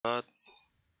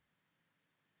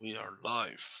We are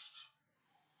live.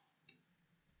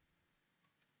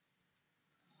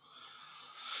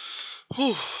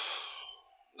 Whew.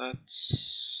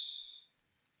 Let's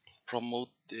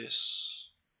promote this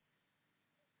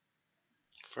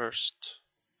first.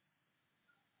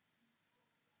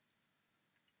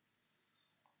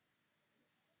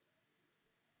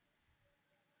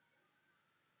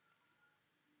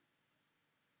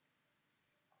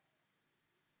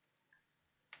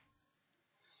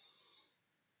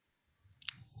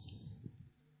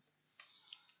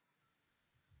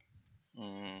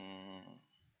 Mm.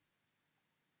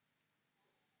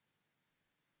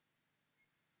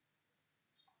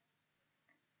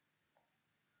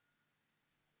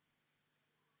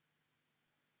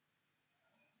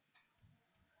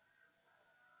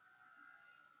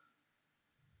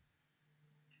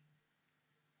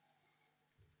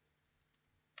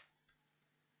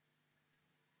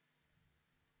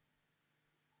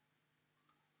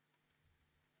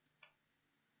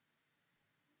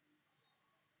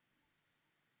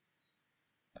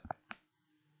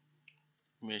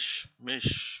 Mish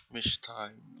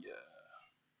time, yeah.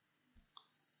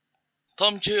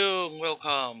 Tom Jung,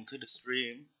 welcome to the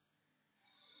stream.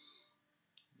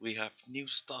 We have new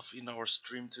stuff in our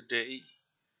stream today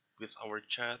with our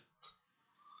chat.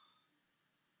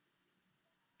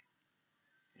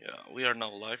 Yeah, we are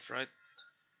now live, right?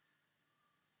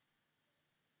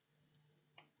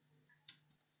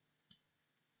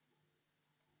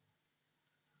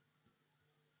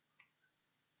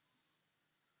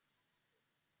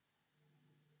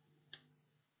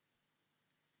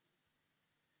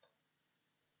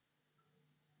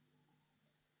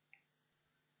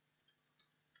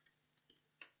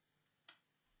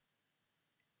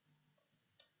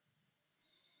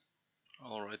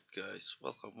 Alright, guys,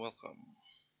 welcome.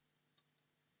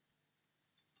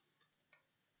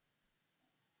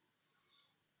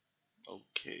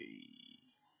 Okay,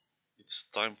 it's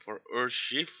time for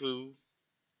Urshifu.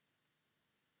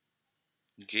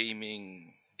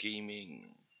 Gaming.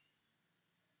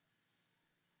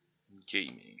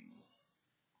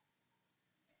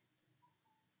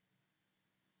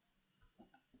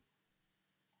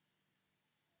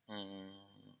 Mm,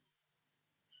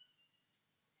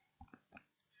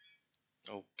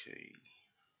 okay.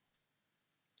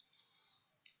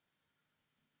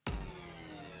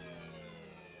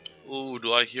 Oh,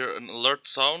 do I hear an alert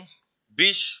sound?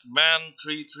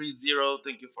 Bishman330,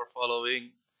 thank you for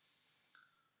following.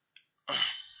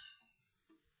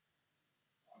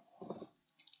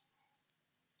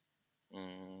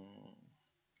 Mm,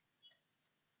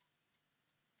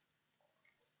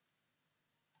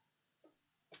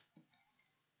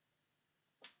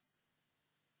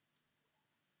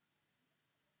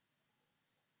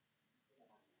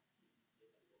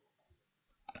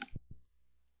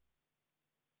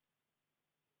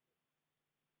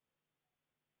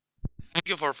 thank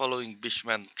you for following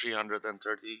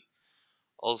Bishman330.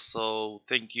 Also,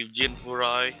 thank you Jin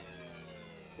Furai.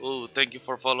 Oh, thank you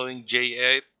for following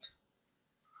J8.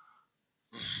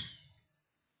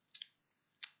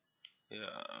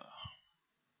 Yeah.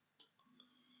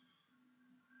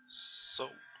 So,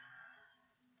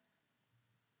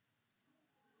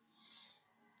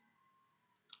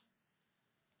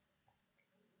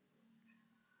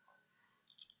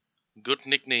 good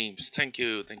nicknames. Thank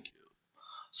you.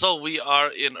 So we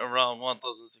are in around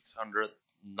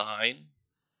 1609.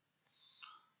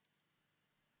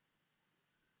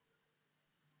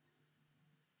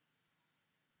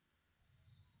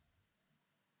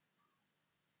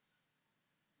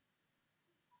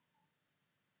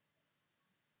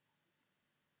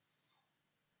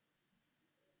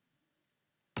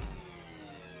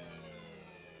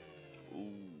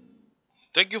 Ooh.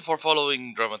 Thank you for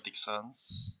following Dramatic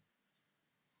Sons.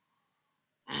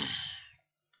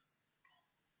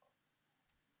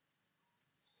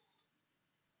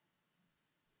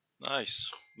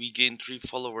 Nice. We gained 3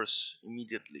 followers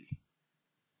immediately.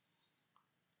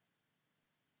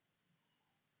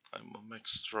 I'm a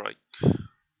max strike.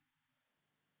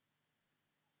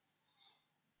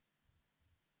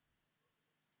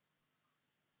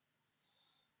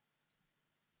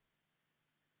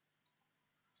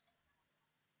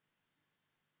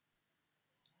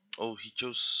 Oh, he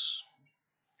chose.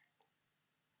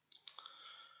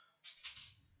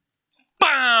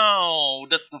 BAM!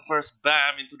 That's the first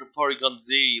BAM into the Porygon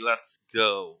Z. Let's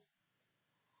go.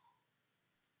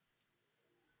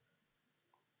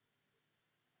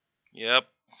 Yep,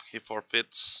 he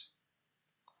forfeits.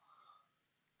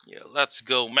 Yeah, let's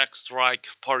go. Max Strike,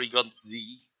 Porygon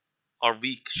Z. Or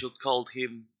we should call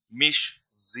him Mish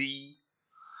Z.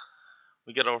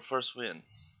 We get our first win.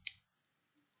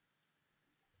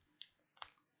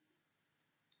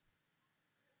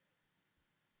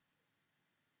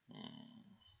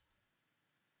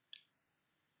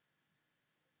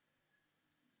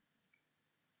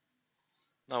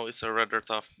 Now it's a rather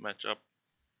tough matchup.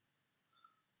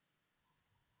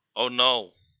 Oh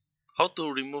no! How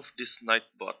to remove this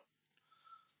Nightbot?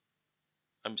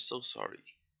 I'm so sorry.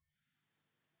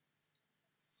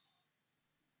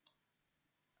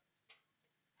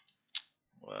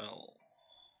 Well,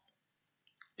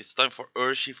 it's time for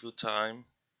Urshifu time.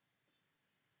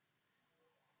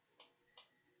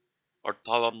 Or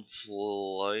Talon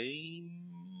Flame?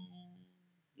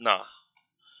 Nah.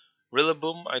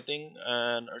 Rillaboom, I think,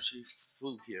 and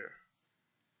Urshifu here.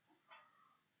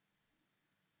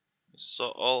 So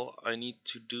all I need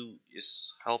to do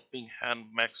is helping hand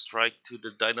max strike to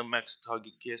the Dynamax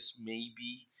Togekiss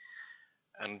maybe,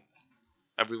 and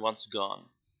everyone's gone.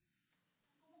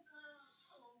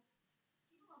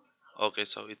 Okay,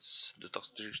 so it's the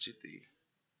Toxtricity.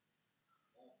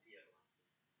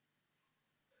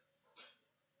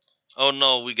 Oh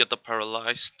no, we get the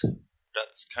paralyzed.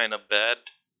 That's kinda bad.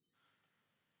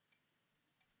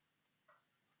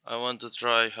 I want to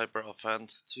try Hyper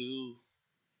Offense too.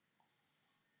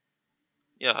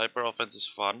 Yeah, Hyper Offense is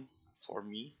fun for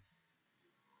me.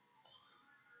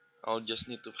 I'll just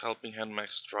need to helping hand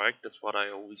max strike. That's what I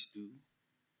always do.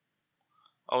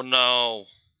 Oh no,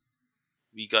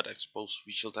 we got exposed.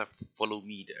 We should have follow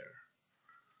me there.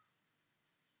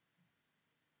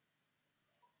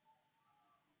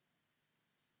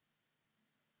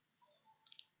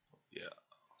 Yeah,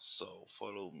 so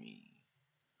follow me.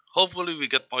 Hopefully we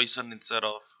get poison instead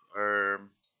of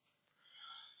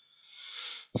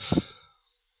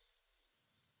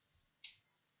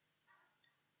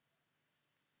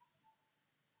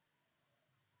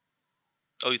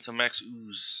oh, it's a max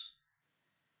ooze.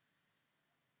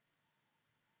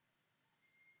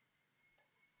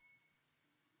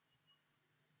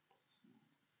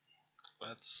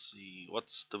 Let's see,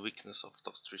 what's the weakness of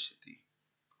Toxtricity?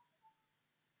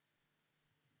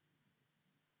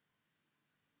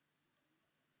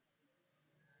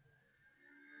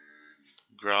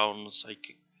 Ground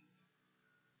Psychic.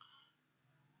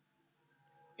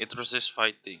 It resists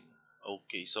fighting.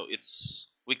 Okay, so it's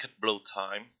Wicked Blow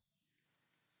time.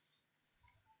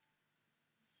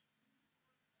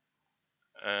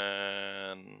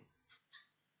 And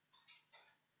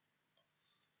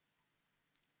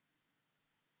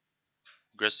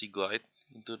Grassy Glide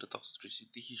into the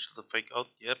Toxtricity. He should have fake out.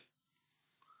 Yep.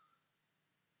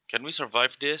 Can we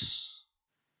survive this?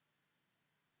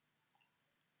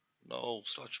 No,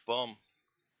 Sludge Bomb.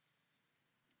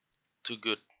 Too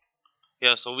good.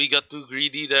 Yeah, so we got too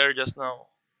greedy there just now.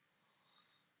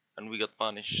 And we got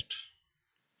punished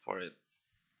for it.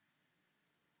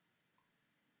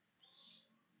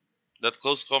 That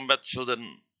close combat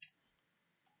shouldn't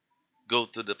go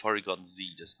to the Porygon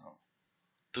Z just now.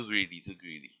 Too greedy, too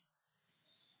greedy.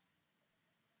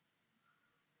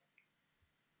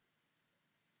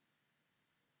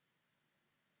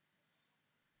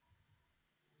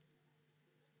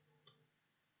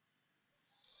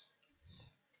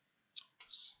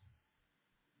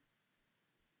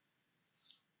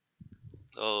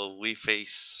 Oh, we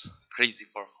face Crazy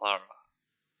for Clara.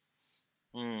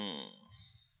 Hmm.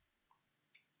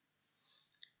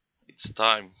 It's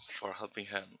time for Helping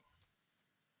Hand.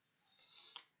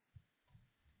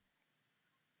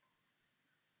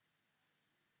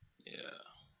 Yeah.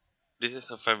 This is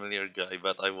a familiar guy,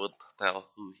 but I won't tell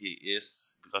who he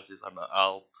is because he's on the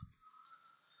alt.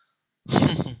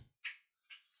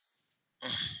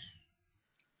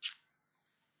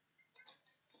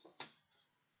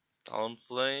 Town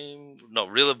Flame. No,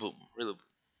 Rillaboom. Rillaboom.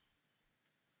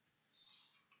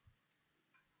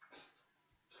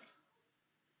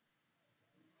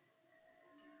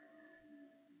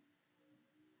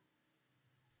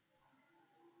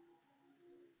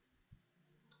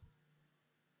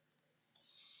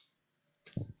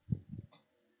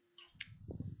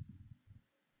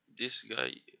 This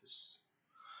guy is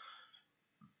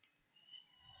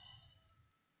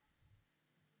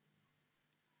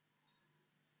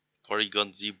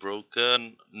Porygon Z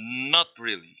broken. Not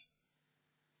really.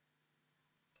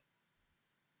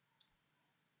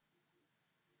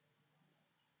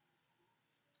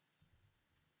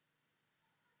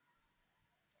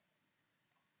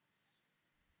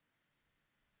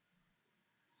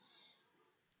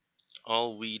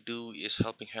 All we do is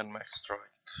Helping Hand Max Strike.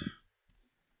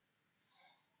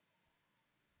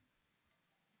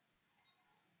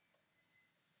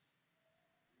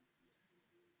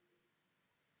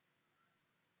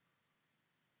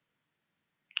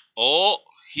 Oh,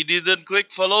 he didn't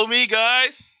click follow me,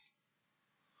 guys.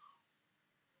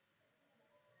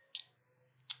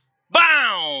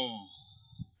 Bam!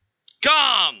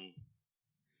 Gone!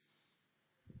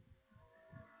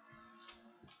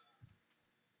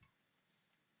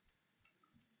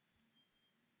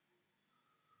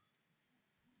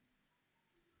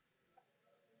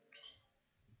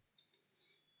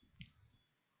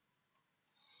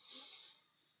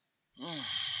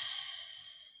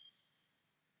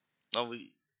 Now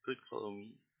we click follow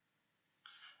me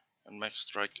and max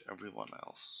strike everyone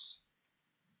else.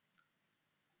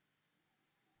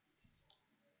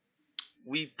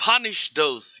 We punish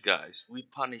those guys. We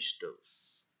punish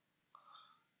those.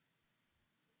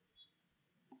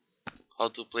 How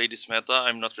to play this meta,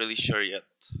 I'm not really sure yet.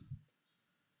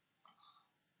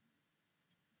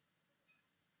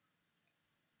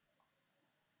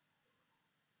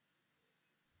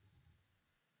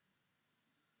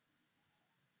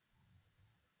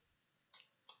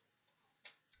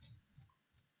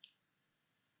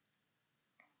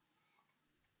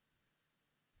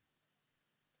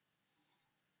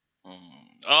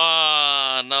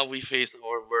 Now we face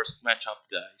our worst matchup,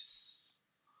 guys.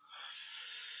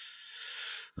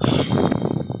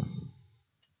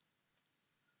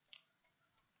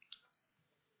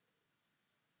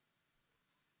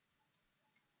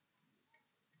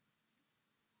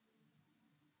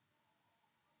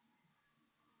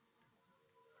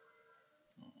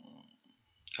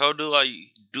 How do I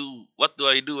do? What do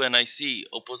I do when I see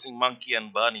opposing monkey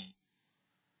and bunny?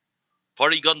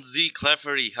 Porygon Z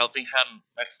Clefairy helping hand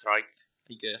max strike,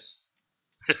 I guess.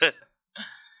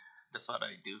 That's what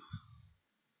I do.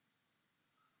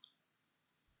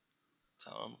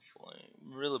 Town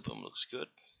Flame. Rillaboom looks good.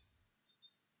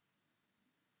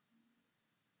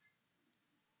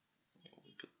 Yeah,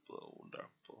 we could blow Dark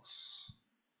Pulse.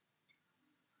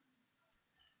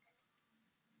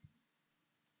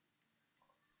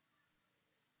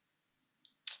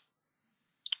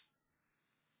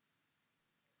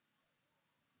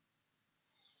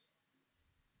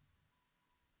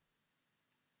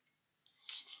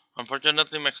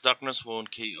 Unfortunately, Max Darkness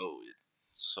won't KO it.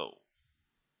 So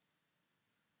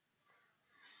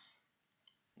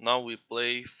now we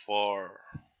play for.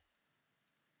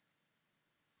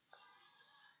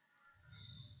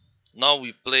 Now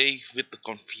we play with the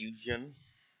confusion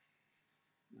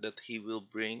that he will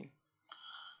bring.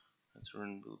 That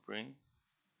Rune will bring.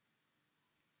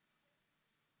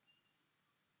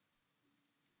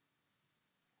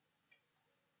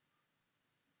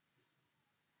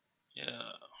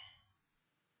 Yeah.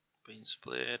 Pain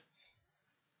Split.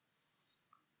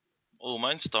 Oh,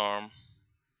 Mindstorm.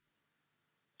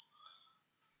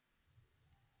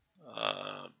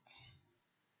 Uh,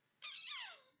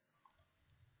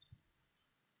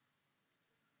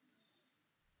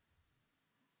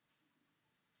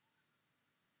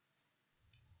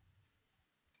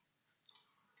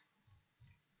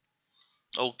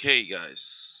 okay,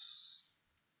 guys.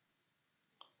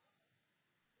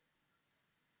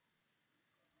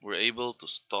 We're able to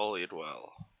stall it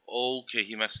well. Okay,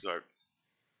 he max guard.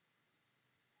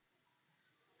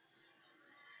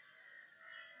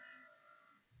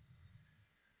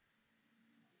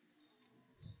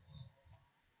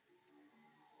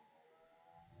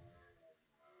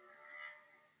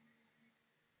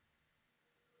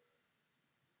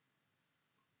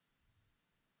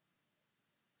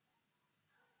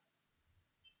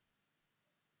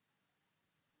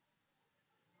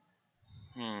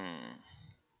 Hmm.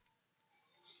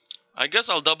 I guess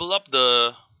I'll double up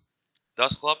the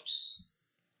Dust Clubs.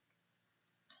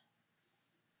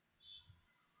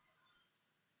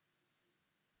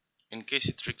 In case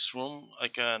he tricks room, I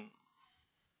can.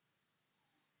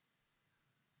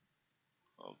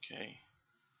 Okay.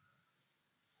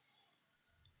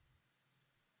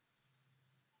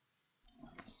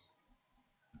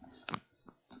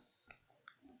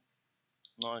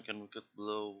 Now I can Wicked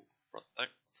Blow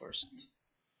Protect first.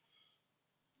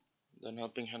 Then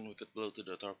Helping Hand Wicked Blow to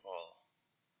the top wall.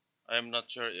 I am not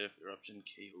sure if Eruption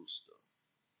KOs though.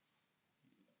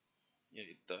 Yeah,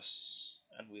 it does.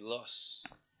 And we lost.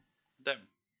 Damn.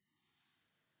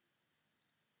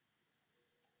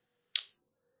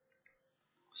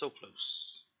 So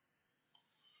close.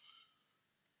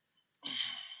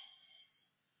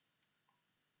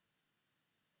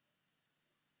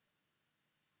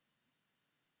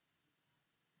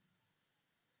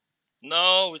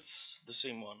 No, it's the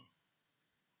same one.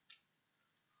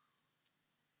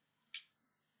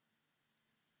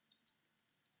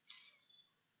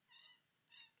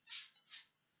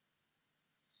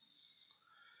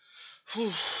 Whew.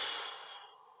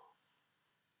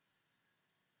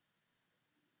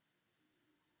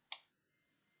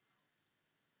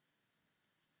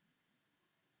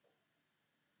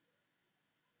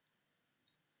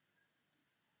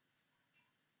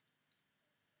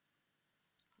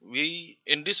 We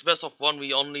in this best of one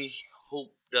we only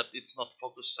hope that it's not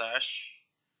focus sash,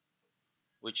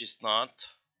 which is not,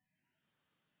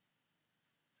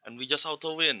 and we just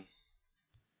auto win.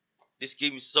 This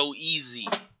game is so easy.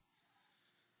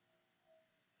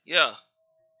 Yeah,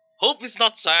 hope it's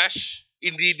not sash.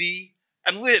 in DD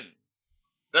and win.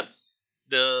 That's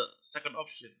the second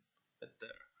option right there.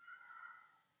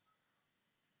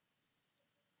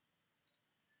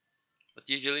 But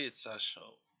usually it's a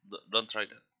show. Don't try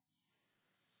that.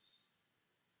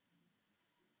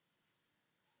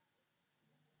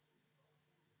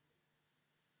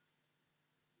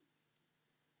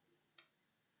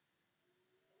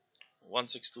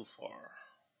 1624.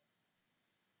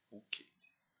 Okay.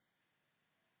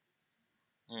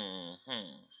 Hmm.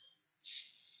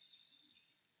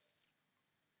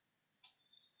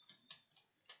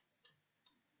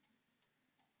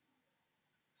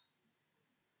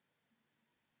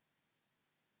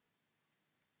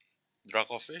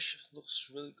 Dracofish looks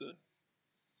really good,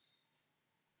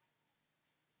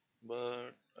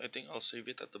 but I think I'll save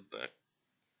it at the back.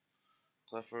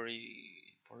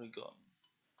 Clefairy, Porygon,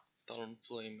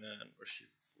 Talonflame, and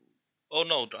Urshifu. Oh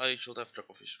no, I should have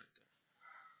Dracofish right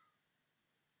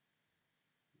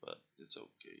there, but it's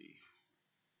okay.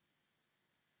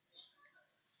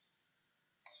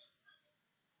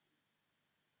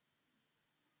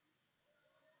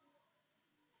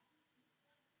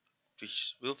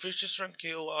 Fish. Will Fish's run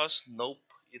KO us? Nope,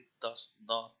 it does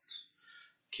not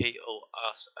KO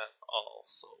us at all.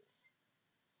 So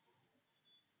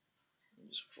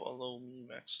just follow me,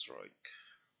 Max Strike.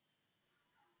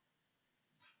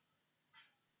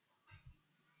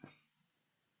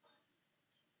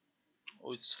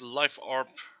 Oh, it's Life Orb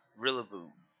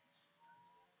Rillaboom.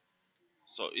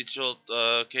 So it should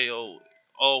KO.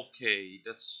 Okay,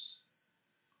 that's.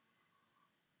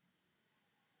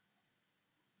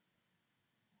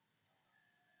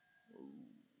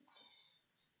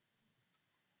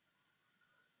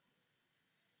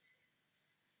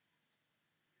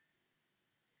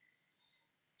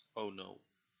 Oh no.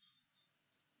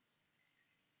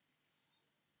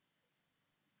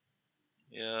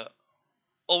 Yeah.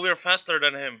 Oh, we're faster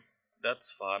than him. That's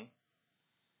fun.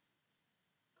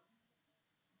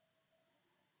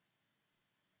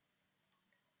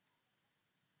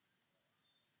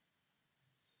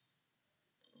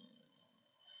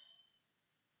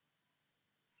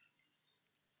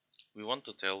 We want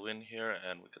to tailwind here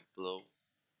and we could blow.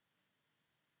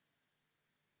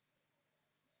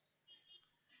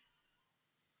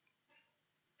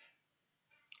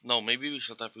 No, maybe we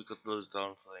should have we could blow the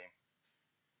down flame.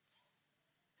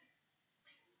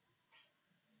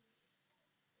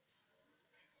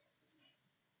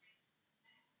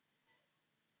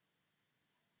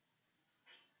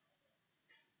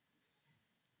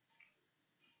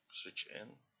 Switch in.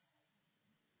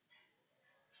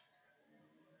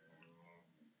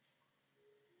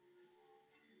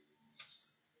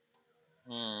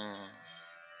 Hmm.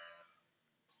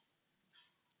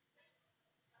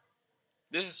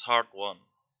 This is hard one.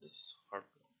 This is hard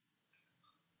one.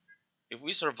 If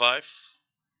we survive,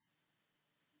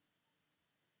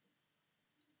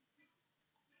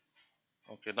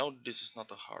 okay, now this is not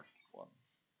a hard one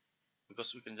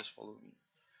because we can just follow me.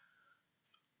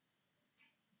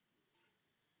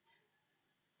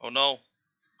 Oh no,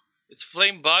 it's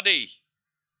flame body.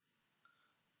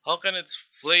 How can it's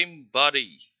flame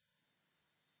body?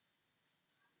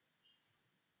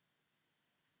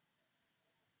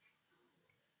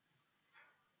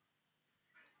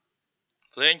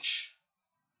 Flinch.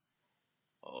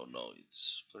 Oh no,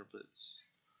 it's Furblitz.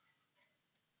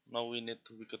 Now we need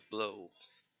to wicked blow,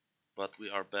 but we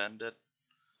are banded.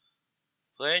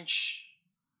 Flinch.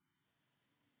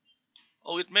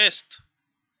 Oh, it missed.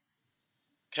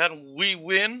 Can we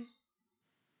win?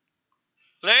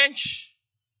 Flinch.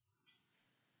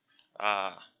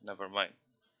 Ah, never mind.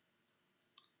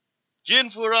 Jin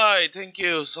Furai, thank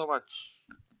you so much.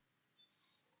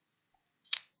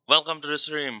 Welcome to the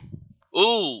stream.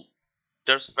 Ooh,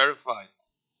 there's verified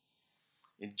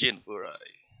in Jin Furai.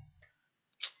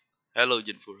 Hello,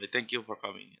 Jin Furai. Thank you for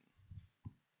coming in.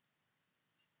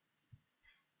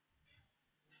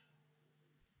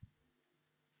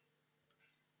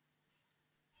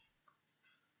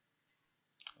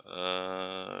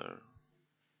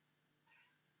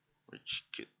 Rich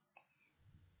kid.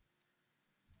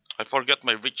 I forgot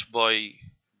my rich boy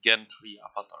Gen 3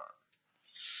 avatar.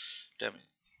 Damn it.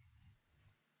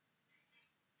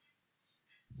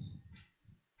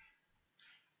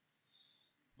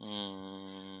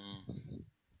 Mm.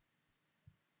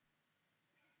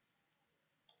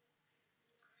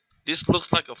 This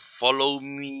looks like a follow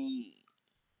me,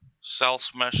 Cell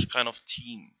Smash kind of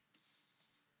team.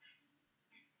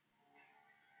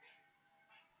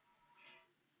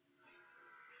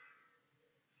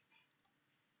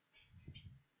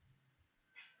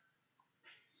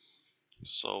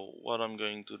 So what I'm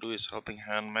going to do is helping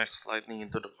hand Max Lightning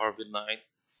into the Carbon Knight.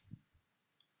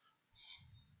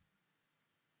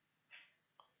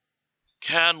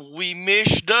 Can we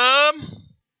mish them?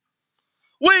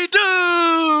 We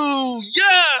do!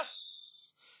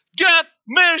 Yes! Get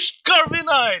mished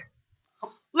carbonite!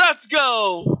 Let's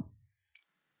go!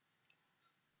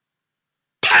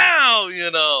 Pow!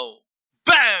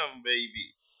 Bam,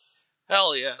 baby!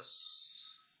 Hell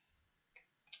yes!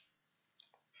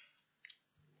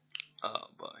 Oh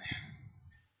boy.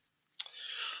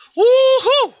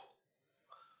 Woohoo!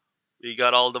 We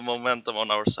got all the momentum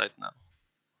on our side now.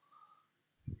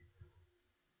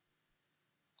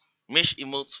 Mish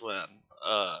emotes when?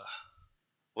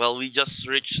 Well, we just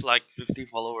reached like 50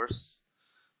 followers.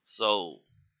 So,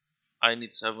 I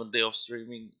need 7 days of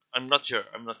streaming. I'm not sure.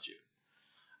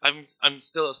 I'm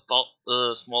still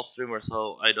a small streamer,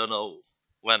 so I don't know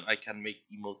when I can make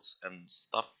emotes and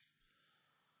stuff.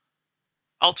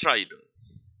 I'll try though.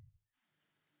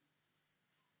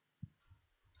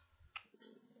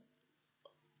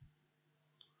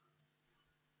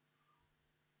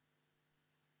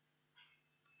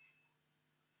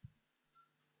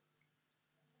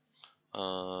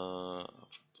 Uh,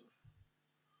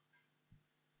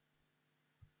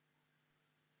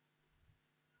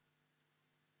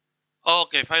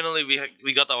 okay, finally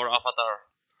we got our avatar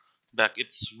back.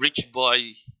 It's Rich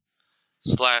Boy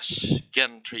slash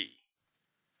Gen 3.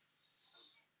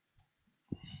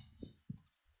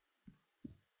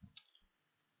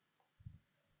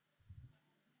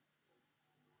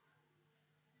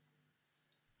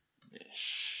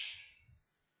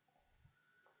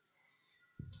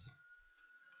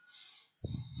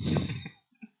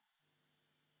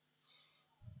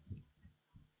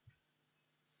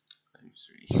 Times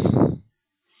 3.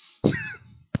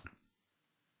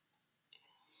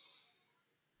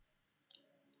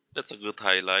 That's a good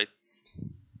highlight.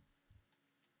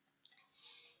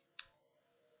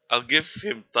 I'll give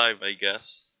him time, I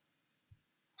guess.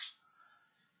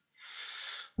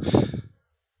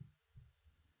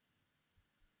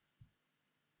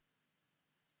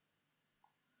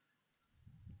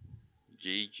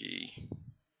 GG.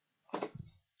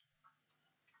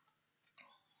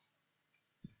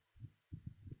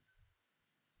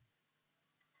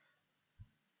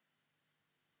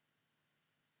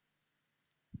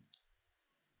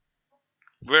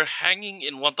 We're hanging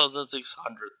in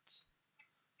 1600.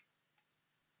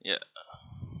 Yeah.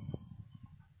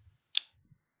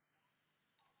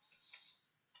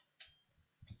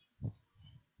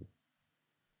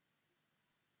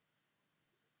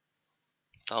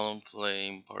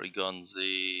 Talonflame, Porygon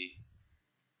Z,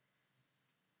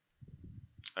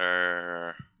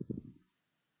 er,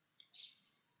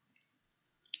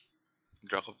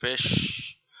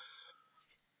 Dracofish.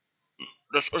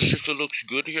 Does Urshifu looks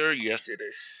good here? Yes, it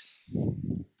is.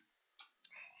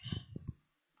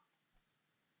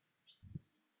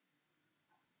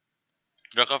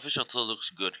 Dracofish also looks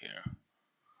good here.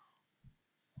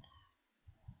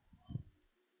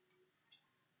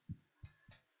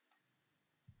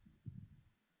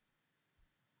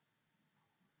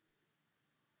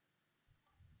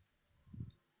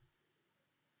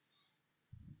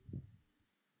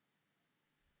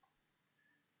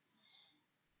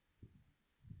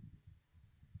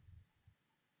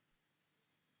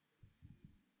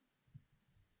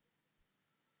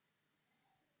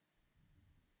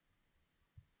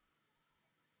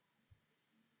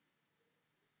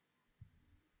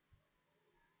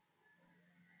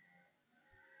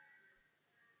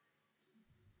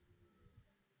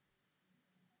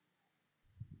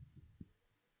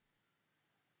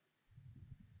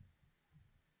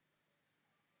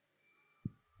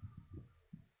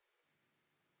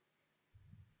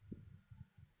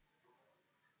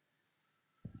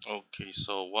 Okay,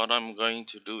 so what I'm going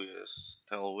to do is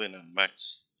Tailwind and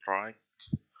Max Strike.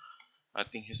 I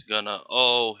think he's gonna.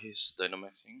 Oh, he's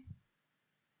Dynamaxing.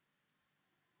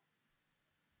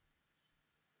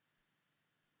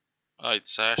 Ah,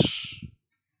 it's Sash.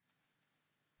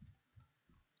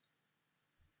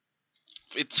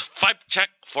 It's 5 check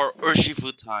for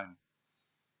Urshifu time.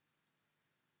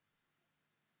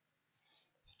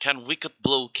 Can Wicked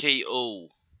Blow KO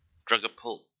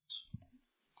Dragapult?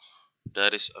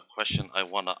 That is a question I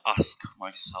wanna ask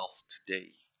myself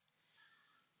today.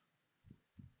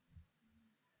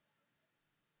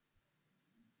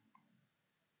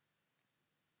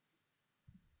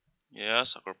 Yeah,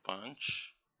 Sucker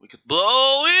Punch. Wicked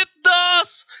Blow, it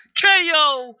does!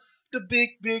 KO! The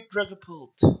big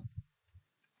Dragapult.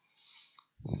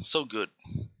 So good.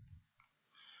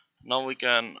 Now we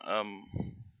can,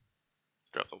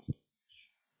 Draco.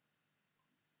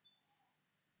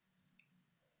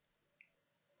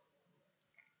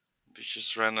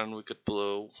 Vicious Ren and Wicked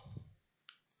Blow.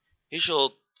 He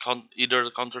should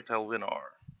either counter Tailwind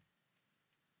or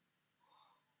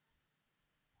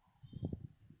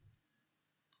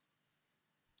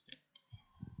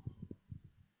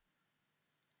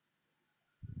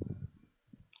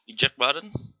Eject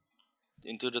button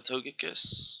into the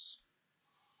Togekiss.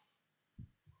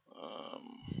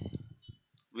 Um,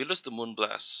 we lose the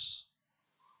Moonblast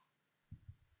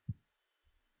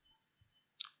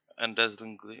and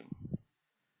Dazzling Gleam.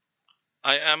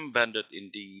 I am banded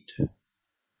indeed.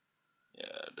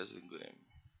 Yeah, Dazzling Gleam.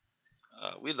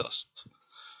 We lost,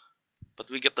 but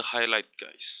we get the highlight,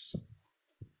 guys.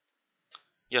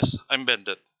 Yes, I'm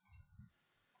banded.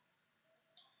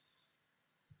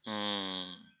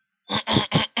 Mm.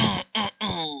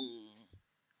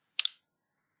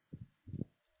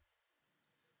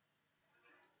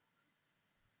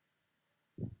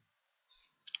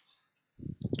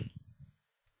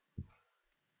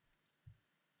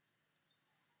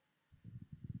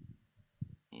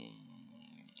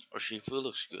 Urshifu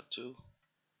looks good too.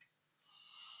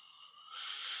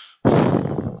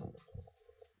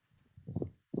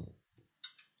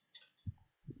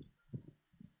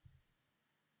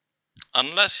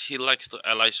 Unless he likes to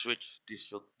ally switch, this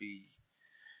should be.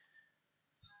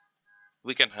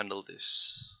 We can handle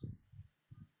this.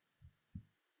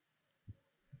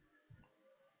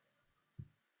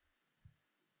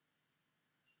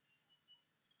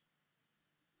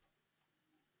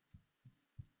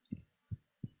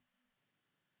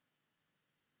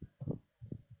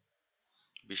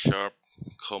 Be sharp,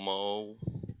 Como.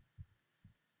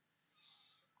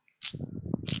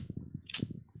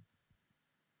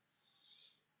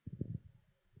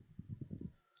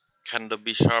 Can the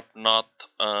Be sharp not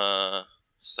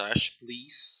sash,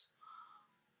 please?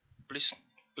 Please,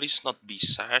 please not be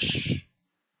sash.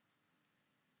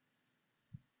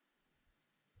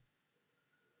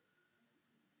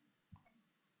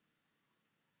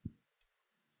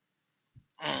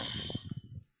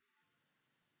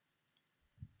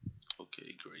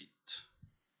 Okay, great.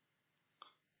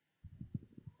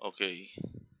 Okay,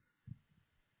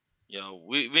 yeah,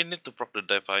 we need to proc the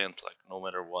Defiant like no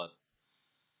matter what.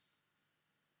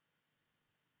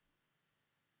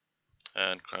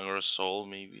 And Kangaroo Soul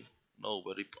maybe. No,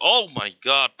 Buddy. Oh my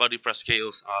God, Buddy Press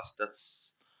KO's ass.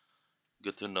 That's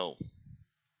good to know.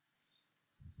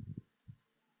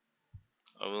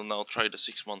 I will now try the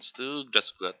 6 months too.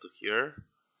 That's glad to hear.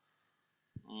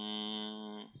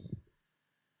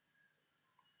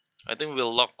 I think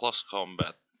we'll lock close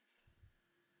combat.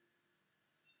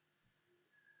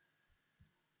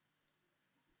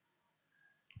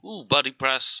 Ooh, Body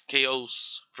Press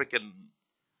KO's freaking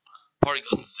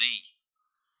Porygon Z.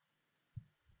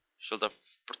 Should have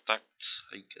protect,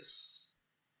 I guess.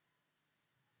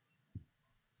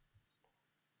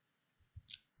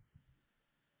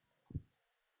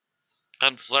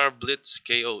 Can Flare Blitz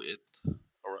KO it?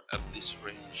 Or at this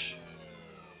range.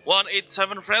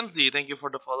 187 Frenzy, thank you for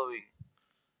the following.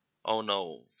 Oh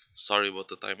no, sorry about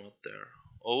the timeout there.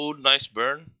 Oh, nice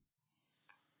burn.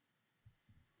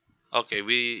 Okay,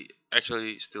 we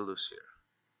actually still lose here.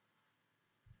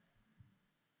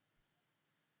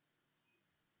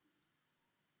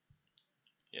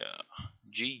 Yeah,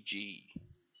 GG.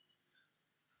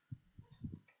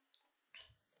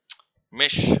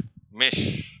 Mish,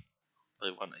 Mish. By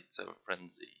 187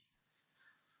 Frenzy.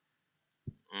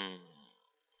 Mm.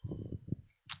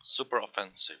 Super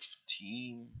offensive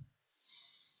team.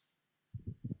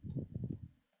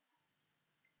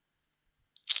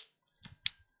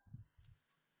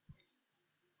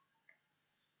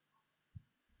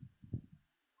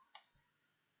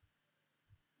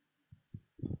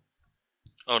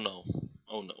 Oh no.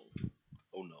 Oh no.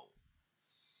 Oh no.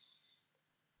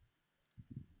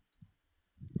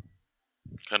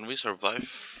 Can we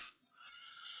survive?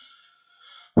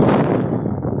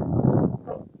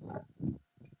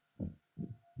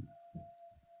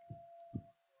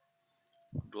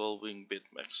 Dual wing bit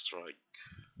max strike.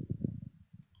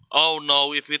 Oh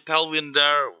no, if we tailwind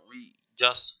there, we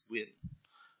just win.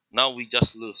 Now we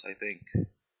just lose, I think.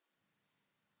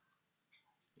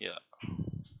 Yeah.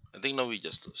 I think now we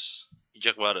just lose.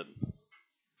 Eject button.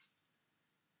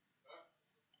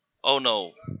 Oh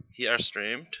no. He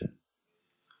airstreamed.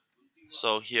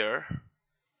 So here.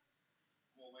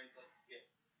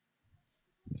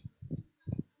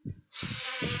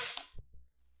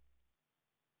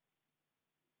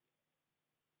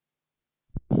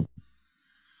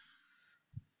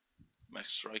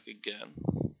 Max strike again.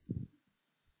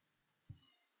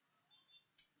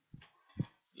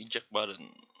 Eject button.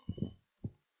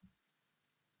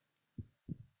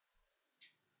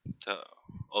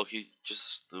 Oh, he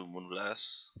just do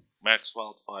Moonblast. Max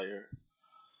Wildfire.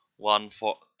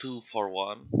 2 for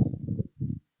 1.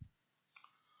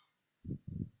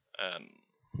 And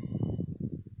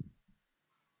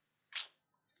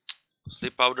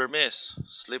Sleep Powder miss.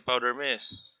 Sleep Powder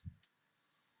miss.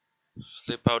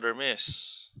 Sleep powder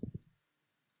miss.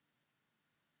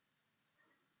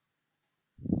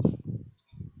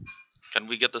 Can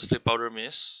we get the sleep powder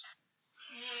miss?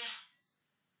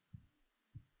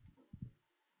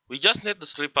 We just need the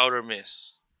sleep powder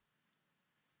miss.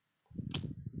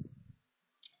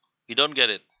 We don't get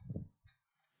it.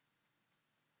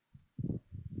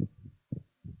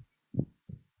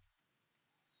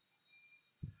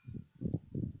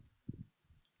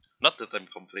 Not that I'm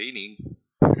complaining.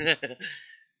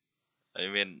 I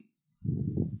mean,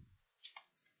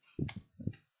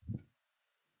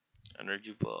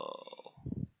 energy ball.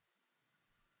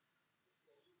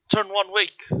 Turn one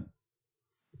wake.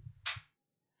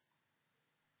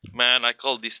 Man, I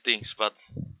call these things, but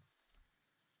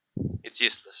it's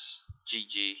useless.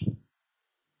 GG.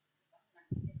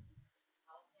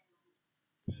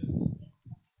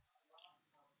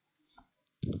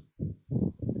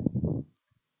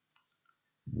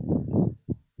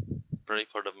 Pray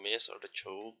for the miss or the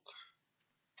choke.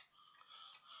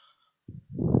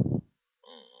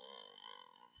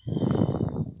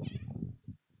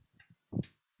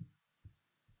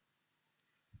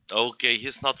 Okay,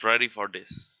 he's not ready for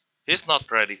this. He's not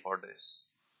ready for this.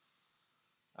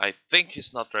 I think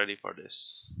he's not ready for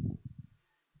this.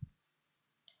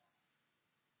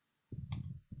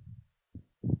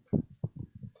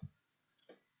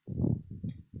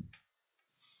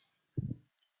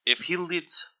 If he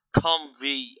leads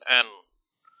Comvy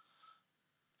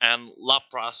and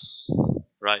Lapras,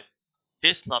 right?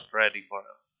 He's not ready for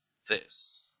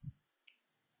this.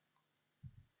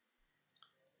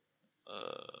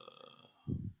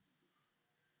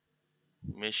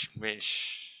 Mish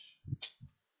mish.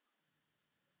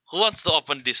 Who wants to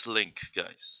open this link,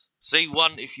 guys? Say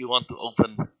one if you want to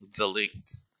open the link.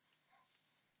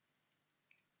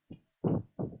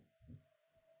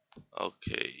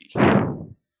 Okay.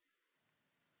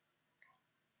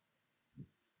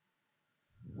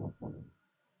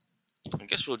 I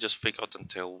guess we'll just fake out and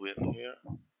tailwind here.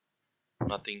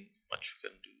 Nothing much we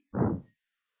can do.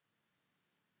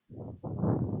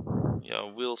 Yeah,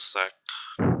 we'll sack.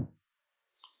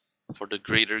 For the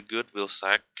greater good, we'll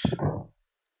sack.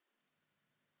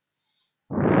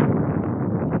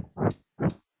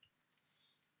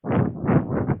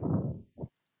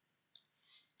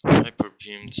 Hyper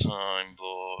beam time,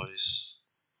 boys.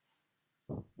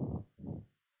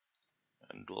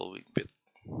 And dual weak bit.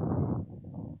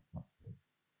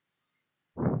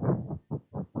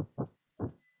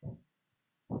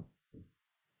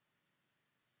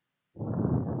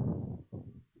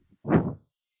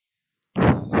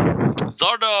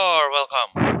 Zordor,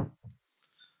 welcome.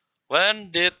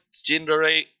 When did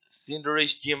Cinderace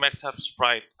GMX have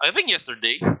Sprite? I think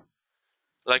yesterday.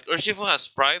 Like Urshifu has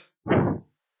Sprite.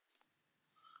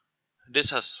 This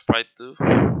has Sprite too.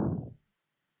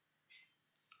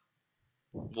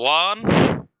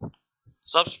 One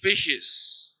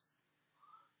subspecies.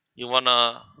 You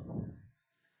wanna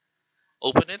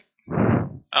open it?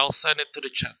 I'll send it to the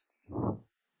chat.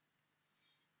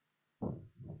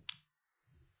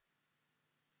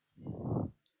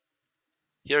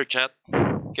 Here, chat.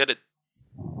 Get it.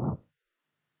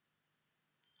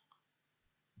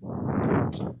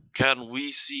 Can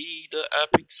we see the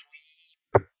epic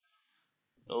sweep?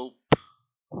 Nope.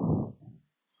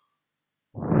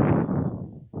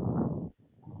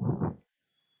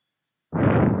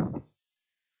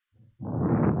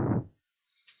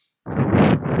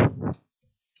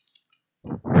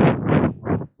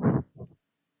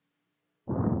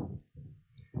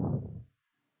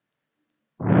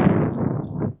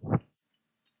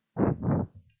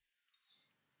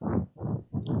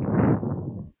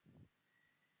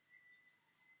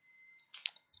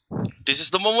 This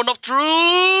is the moment of truth!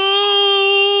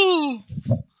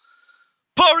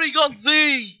 Porygon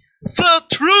Z! The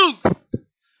truth!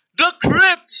 The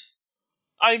crit!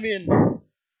 I mean...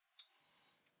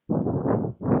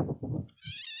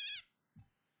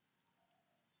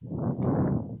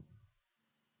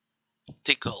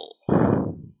 Tickle.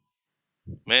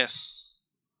 Miss.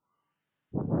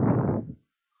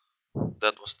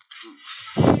 That was the truth.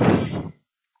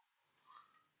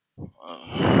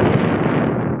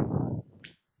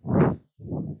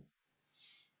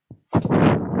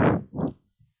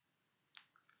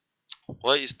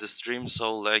 Why is the stream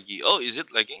so laggy? Oh, is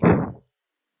it lagging?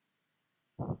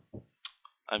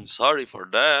 I'm sorry for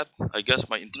that. I guess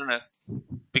my internet.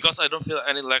 Because I don't feel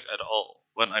any lag at all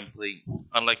when I'm playing,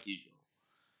 unlike usual.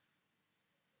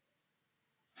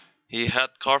 He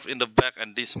had carve in the back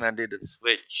and this man didn't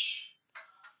switch.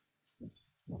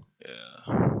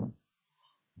 Yeah.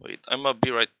 Wait, I'ma be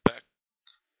right back.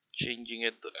 Changing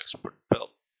it to expert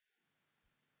belt.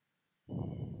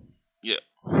 Yeah.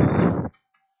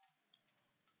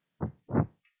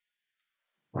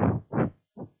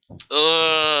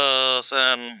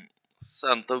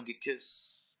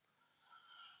 Santogicus.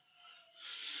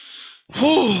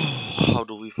 Whew, how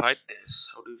do we fight this?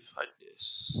 How do we fight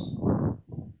this?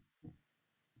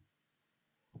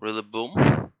 Really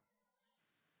boom?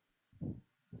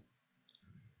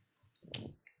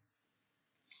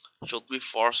 Should we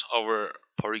force our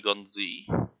Porygon Z?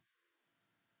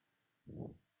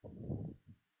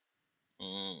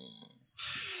 Mm.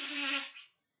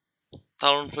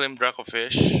 Talonflame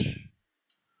Dracofish.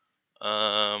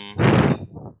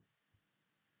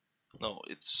 No,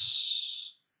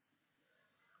 it's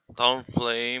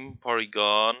Talonflame,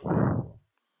 Porygon,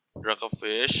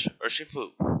 Dracofish, or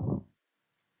Shifu.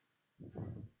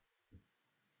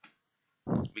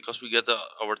 Because we get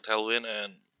our Tailwind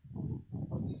and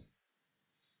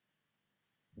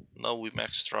now we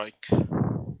max strike.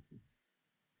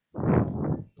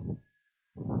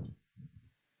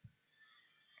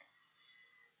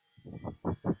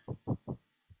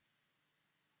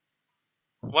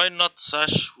 Why not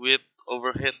Sash with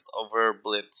Overhit over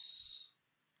Blitz?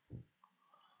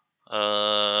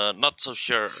 Not so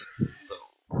sure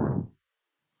though.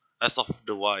 As of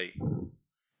the why.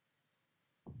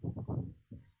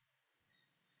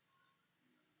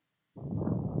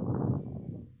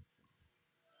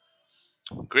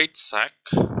 Great sack.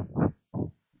 Now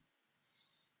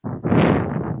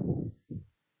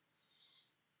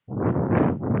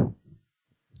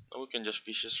we can just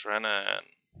Vicious Ren and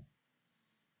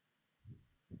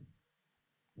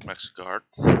Max Guard,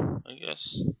 I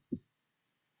guess.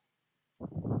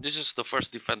 This is the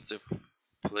first defensive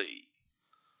play.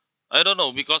 I don't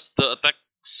know because the attack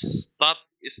stat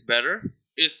is better.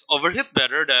 Is Overhit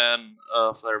better than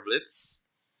Flare Blitz?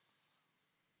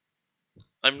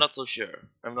 I'm not so sure.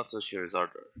 I'm not so sure,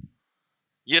 Zarder.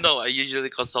 You know, I usually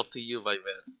consult to you, my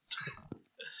man.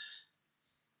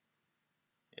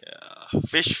 Yeah.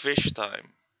 Fish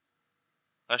time.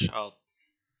 Lash out.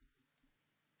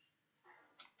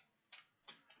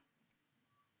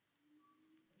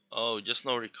 Oh, just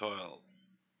no recoil.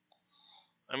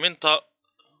 I mean,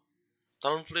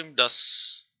 Talonflame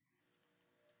does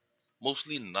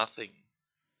mostly nothing.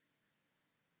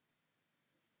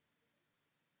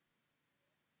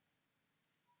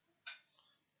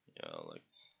 Yeah, like,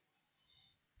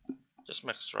 just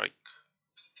max strike.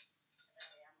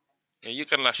 Yeah, you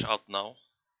can lash out now,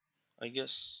 I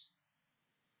guess.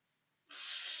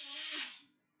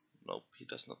 Nope, he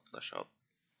does not lash out.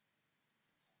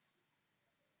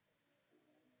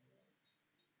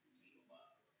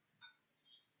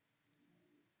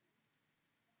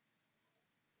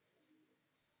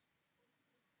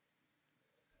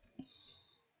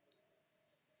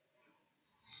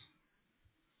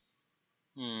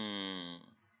 Hmm.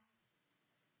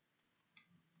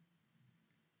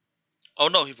 Oh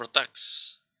no, he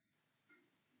protects.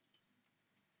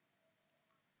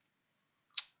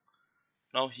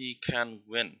 Now he can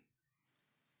win.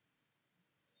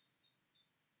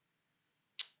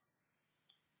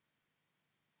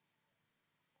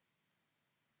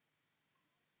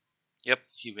 Yep,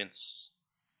 he wins.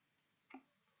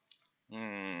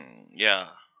 Hmm. Yeah,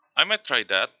 I might try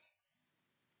that.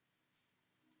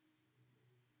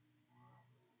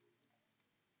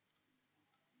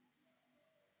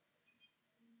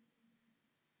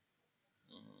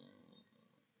 Hmm.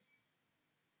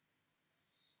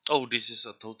 Oh, this is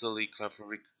a totally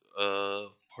clever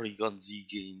Porygon Z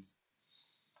game.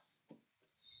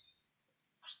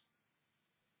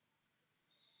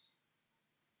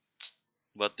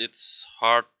 But it's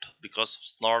hard because of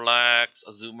Snorlax,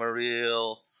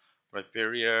 Azumarill,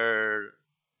 Rhyperior.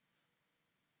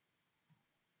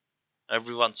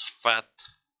 Everyone's fat.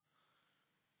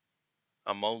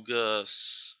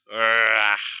 Amogus.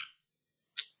 Ugh,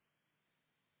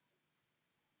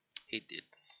 hate it.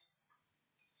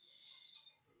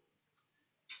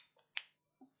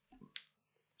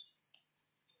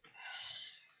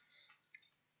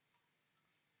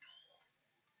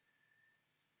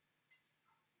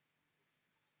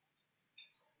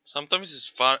 Sometimes it's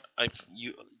fun.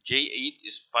 J8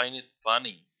 is find it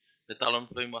funny. The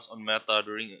Talonflame was on meta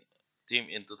during a team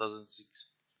in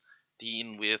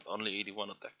 2016 with only 81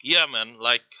 attack. Yeah, man.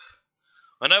 Like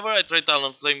whenever I try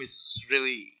Talonflame, it's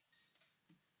really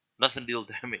doesn't deal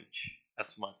damage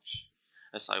as much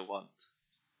as I want.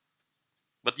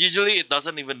 But usually it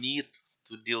doesn't even need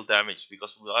to deal damage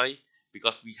because why?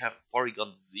 Because we have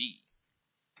Porygon Z.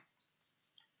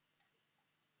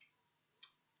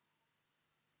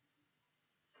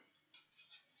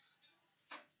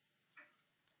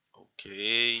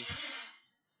 Okay.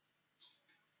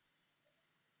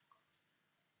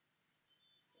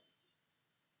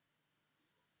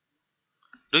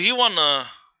 Do you wanna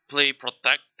play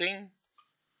protect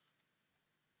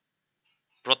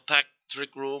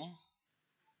trick room,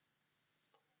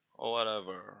 or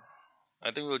whatever?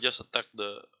 I think we'll just attack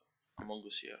the Among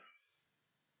Us here.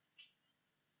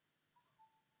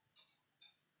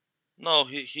 No,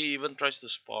 he even tries to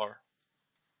spar.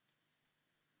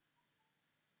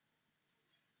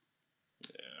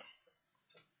 Yeah,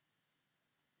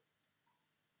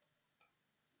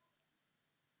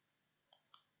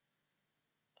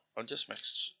 I'll just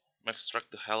max track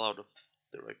the hell out of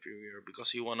the right here because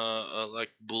he wanna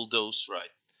like bulldoze, right?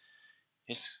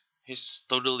 He's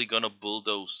totally gonna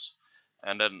bulldoze,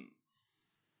 and then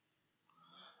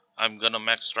I'm gonna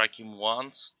max strike him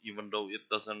once, even though it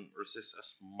doesn't resist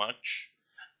as much.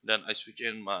 Then I switch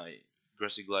in my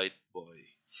Grassy Glide boy.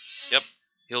 Yep,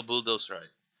 he'll bulldoze,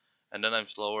 right? And then I'm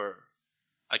slower.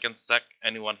 I can sack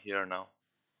anyone here now.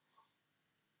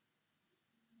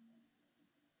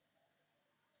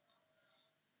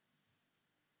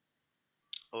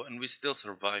 Oh, and we still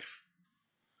survive.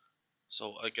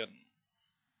 So I can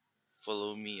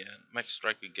follow me and max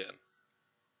strike again.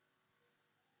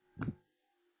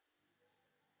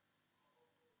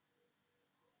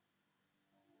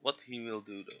 What he will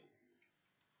do though.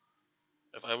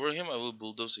 If I were him, I will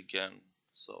bulldoze again.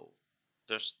 So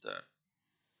there's that.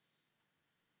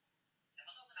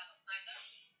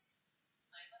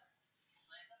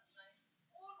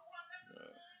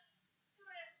 Uh,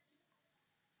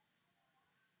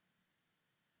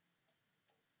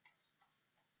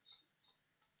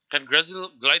 can Grassy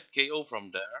Glide KO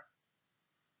from there?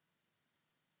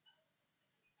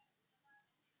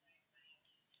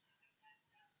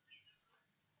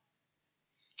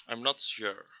 I'm not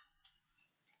sure.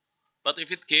 But if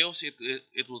it KOs,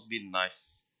 it would be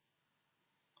nice.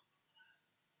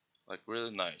 Like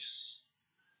really nice.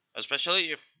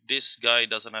 Especially if this guy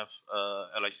doesn't have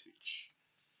ally switch.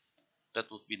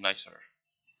 That would be nicer.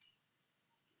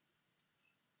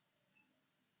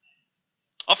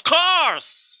 Of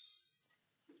course!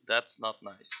 That's not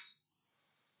nice.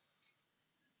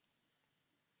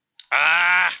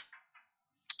 Ah!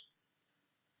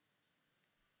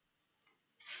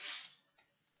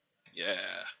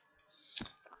 Yeah.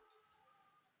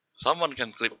 Someone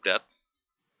can clip that.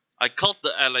 I called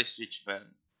the ally switch, man.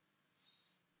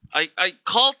 I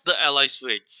called the ally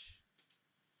switch.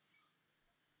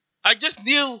 I just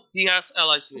knew he has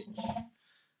ally switch.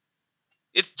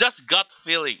 It's just gut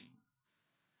feeling.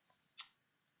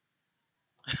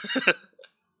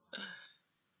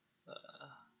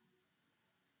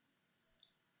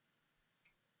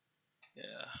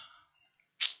 Yeah.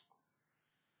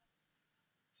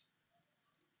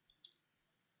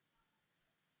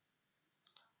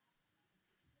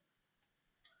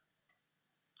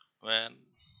 Man,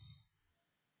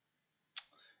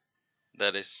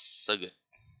 that is so good.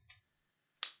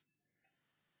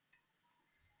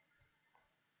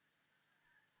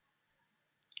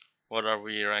 What are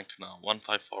we ranked now?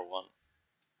 1541.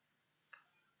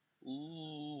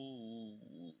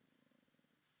 Ooh.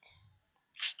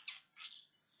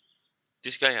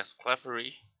 This guy has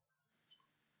clevery.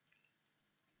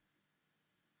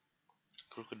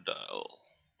 Crocodile.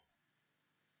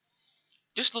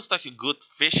 This looks like a good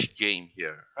fish game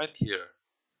here. Right here.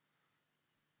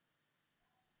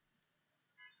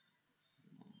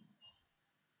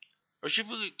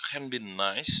 Urshifu can be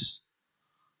nice.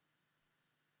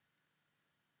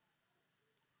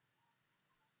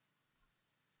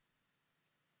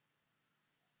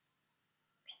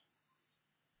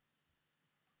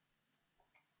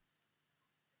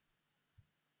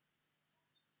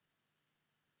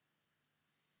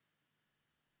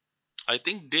 I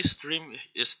think this stream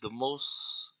is the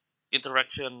most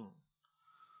interaction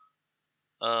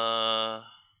uh,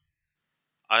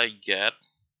 I get.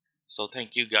 So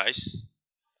thank you guys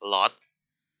a lot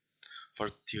for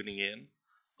tuning in.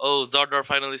 Oh, Zardar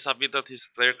finally submitted his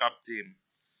player cup team.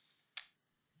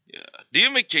 Yeah. Do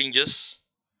you make changes?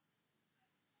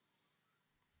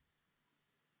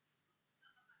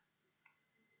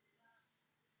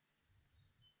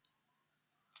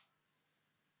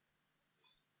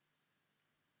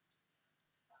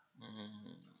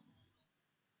 Mm,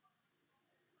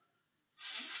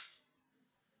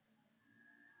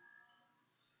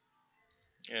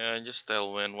 yeah, just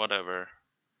tell when whatever.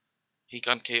 He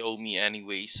can't KO me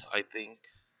anyways, I think.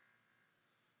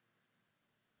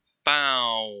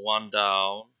 Pow, one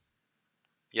down.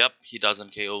 Yep, he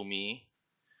doesn't KO me.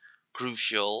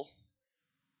 Crucial.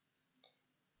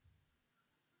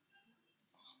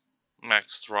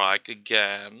 Max strike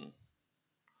again.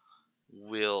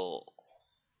 Will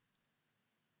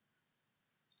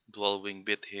dual wing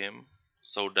beat him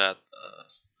so that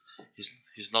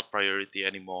He's not priority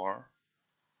anymore.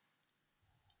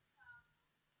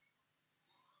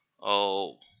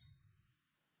 Oh,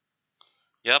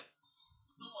 yep.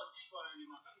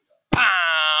 Pow!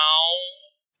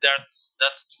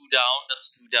 That's two down. That's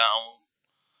two down.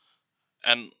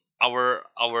 And our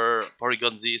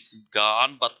Porygon Z is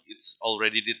gone, but it's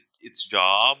already did its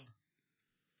job.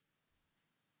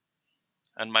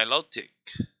 And my low tick.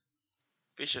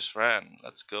 Fishes ran.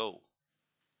 Let's go.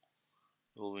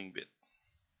 Moving bit.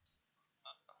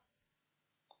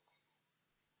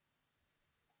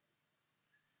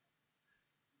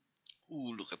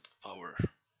 Ooh, look at the power.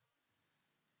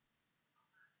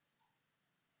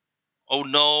 Oh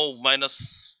no,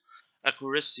 minus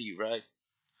accuracy, right?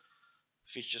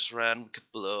 Fishes ran, wicked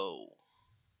blow.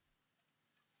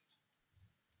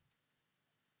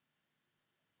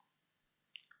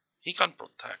 He can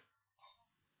protect.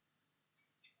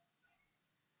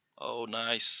 Oh,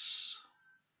 nice.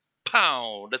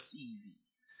 Pow! That's easy.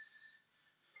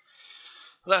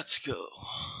 Let's go.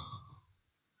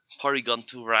 Porygon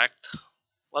 2 racked.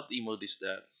 What emote is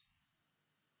that?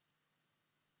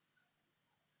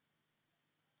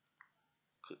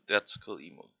 That's cool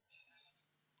emote.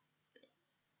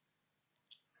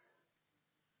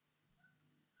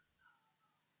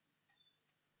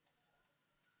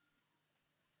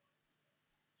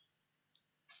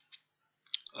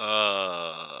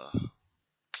 Uh,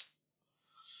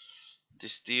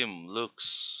 this team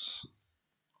looks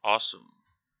awesome.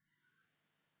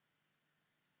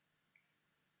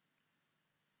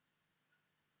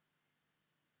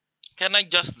 Can I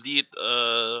just lead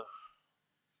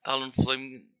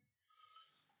Talonflame?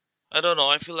 I don't know.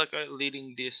 I feel like I'm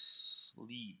leading this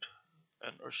lead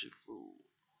and Urshifu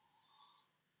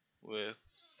with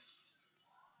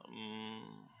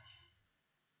um,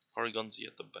 Porygon Z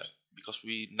at the back because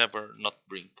we never not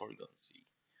bring Porygon Z.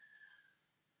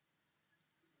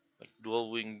 Like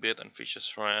dual wing bit and Fishes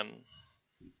Shrine.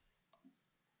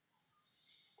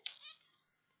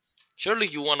 Surely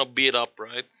you wanna beat up,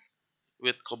 right?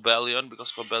 With Cobalion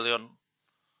because Cobalion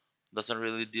doesn't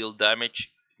really deal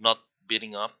damage, not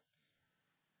beating up.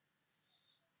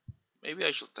 Maybe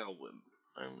I should tell him.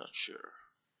 I'm not sure.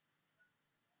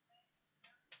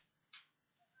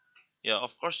 Yeah,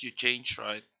 of course you change,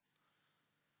 right?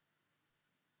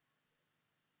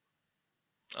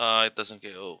 It doesn't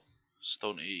KO.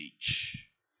 Stone Age.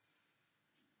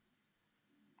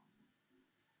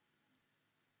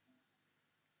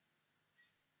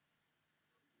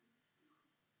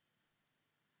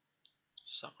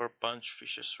 Sucker Punch,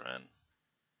 Fishes Ran.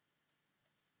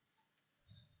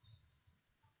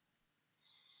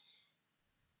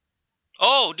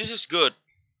 Oh, this is good.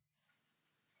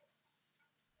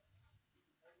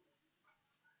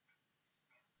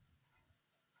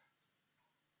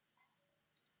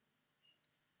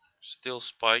 Still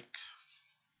Spike,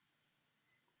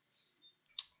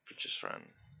 Fishes Ran.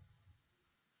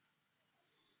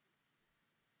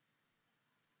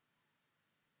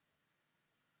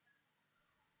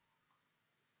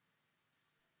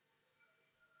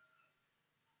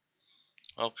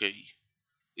 Okay,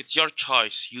 it's your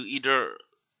choice. You either.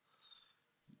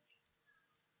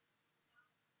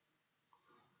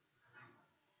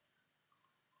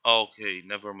 Okay,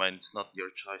 never mind. It's not your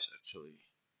choice actually.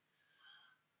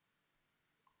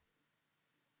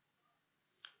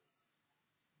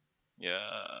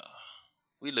 Yeah,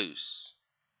 we lose.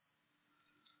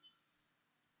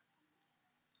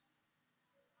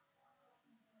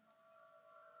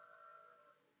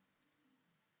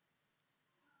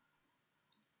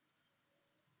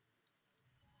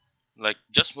 Like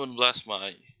just Moonblast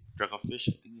my Dracofish.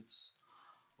 I think it's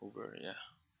over. Yeah.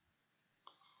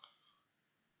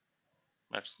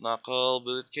 Max Knuckle,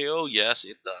 will it KO? Yes,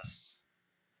 it does.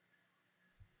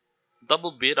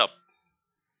 Double beat up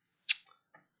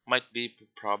might be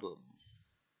a problem.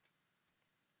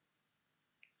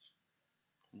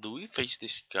 Do we face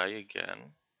this guy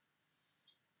again?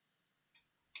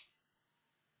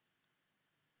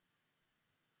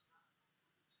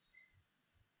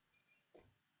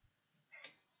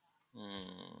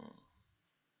 Hmm.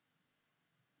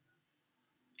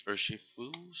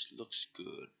 Urshifu's looks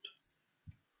good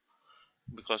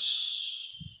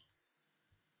because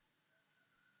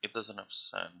it doesn't have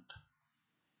sand.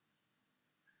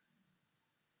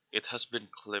 It has been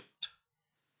clipped.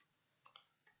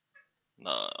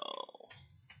 No.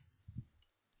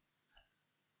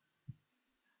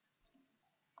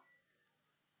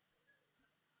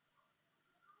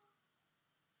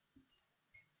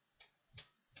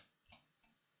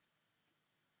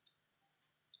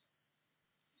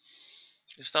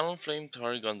 Is Talonflame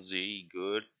Targon Z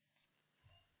good?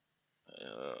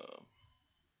 Uh,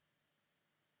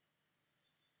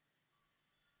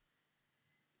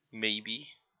 maybe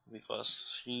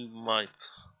because he might.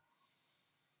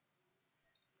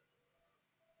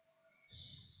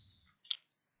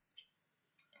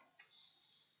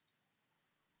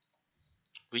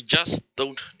 We just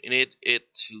don't need it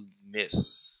to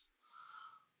miss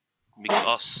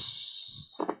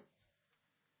because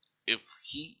if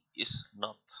he is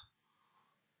not,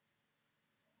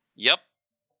 yep,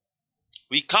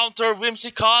 we counter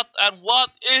Whimsicott, and what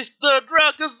is the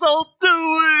Dracozolt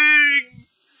doing?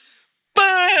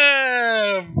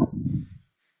 Bam!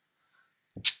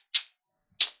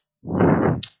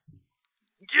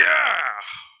 Yeah!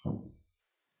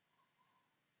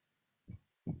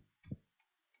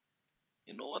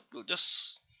 You know what? We'll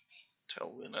just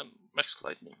Tailwind and Max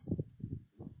Lightning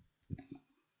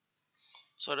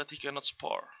so that he cannot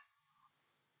spar.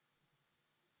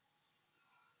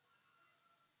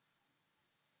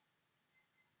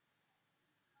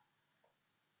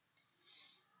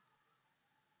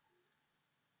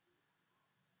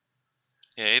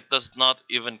 Yeah, it does not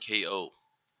even KO.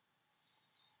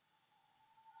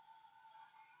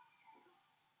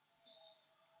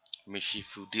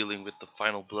 Mishifu dealing with the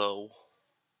final blow.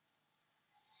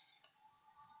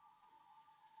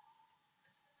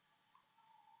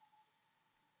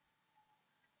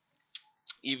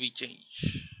 EV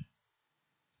change.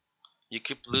 You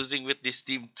keep losing with this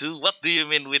team too? What do you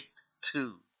mean with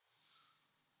two?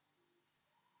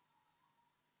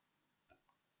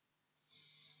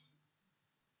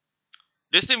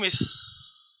 This team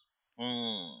is.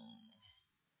 I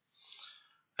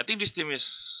think this team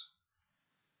is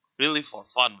really for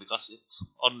fun because it's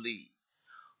only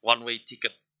one way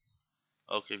ticket.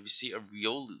 Okay, we see a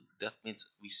Riolu. That means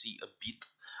we see a beat,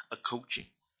 a coaching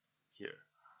here.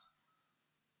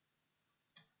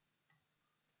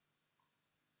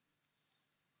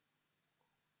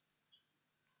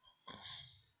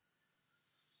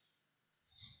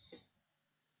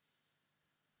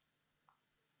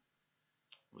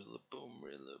 Real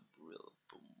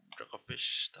boom.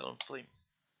 Dracofish, Talonflame.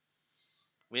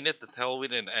 We need the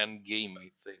Tailwind and end game,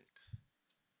 I think.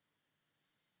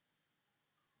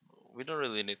 We don't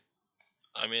really need.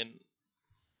 I mean,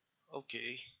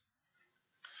 okay.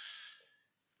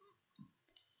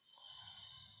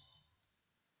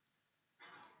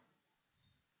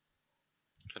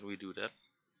 Can we do that?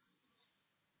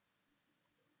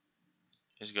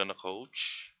 He's gonna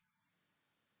coach.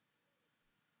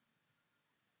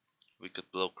 We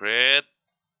could blow crit.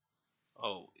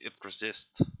 Oh, it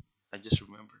resists. I just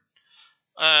remembered.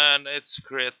 And it's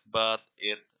crit, but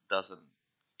it doesn't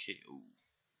KO.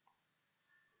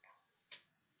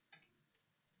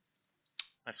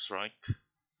 Next strike.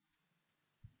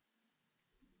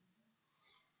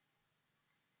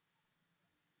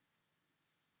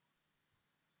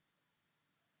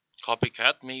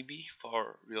 Copycat maybe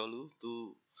for Riolu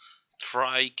to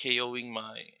try KOing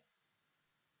my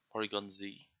Porygon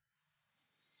Z.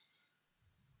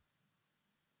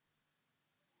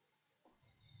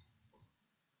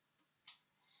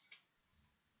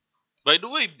 By the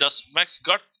way, does Max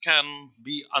Guard can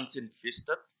be unseen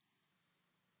fisted?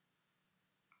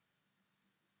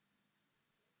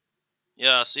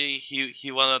 Yeah, see,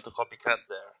 he wanted to copycat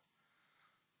there.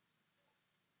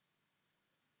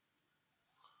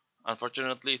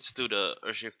 Unfortunately, it's to the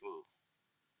Urshifu.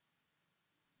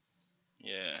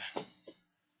 Yeah.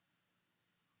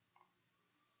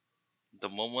 The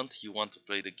moment you want to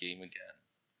play the game again.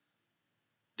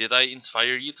 Did I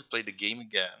inspire you to play the game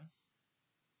again?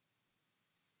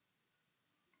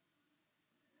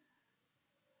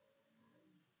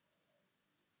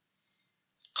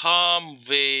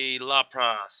 Convey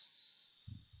Lapras.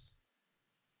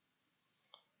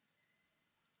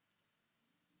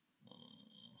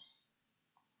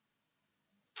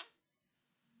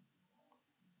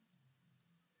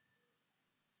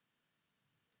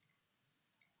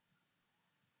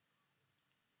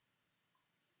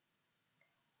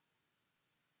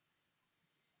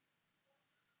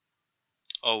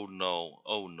 Oh no,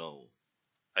 oh no.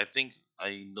 I think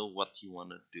I know what you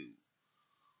wanna do.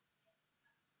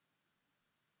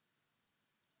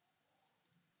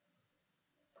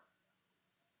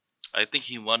 I think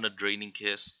he wanna draining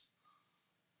kiss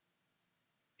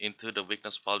into the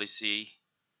weakness policy,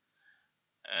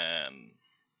 and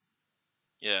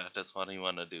yeah, that's what he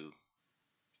wanna do.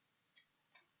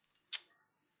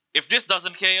 If this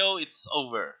doesn't KO, it's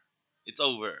over. It's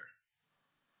over.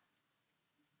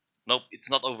 Nope, it's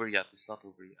not over yet. It's not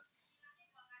over yet.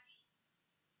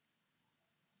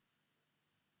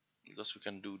 Because we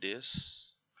can do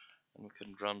this, and we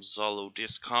can drum solo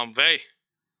this convey.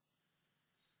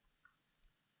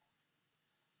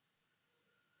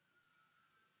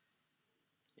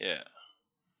 Yeah.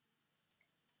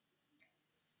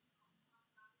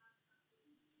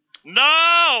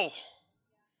 No!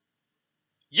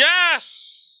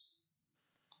 Yes!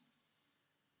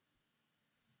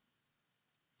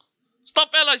 Stop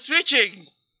ally switching!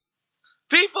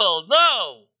 People,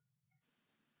 no!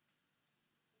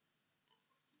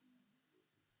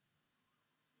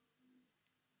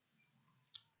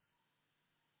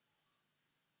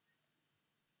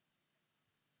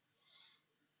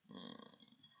 Hmm,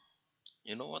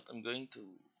 you know what? I'm going to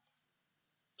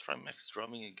try max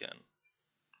drumming again.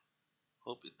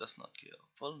 Hope it does not kill.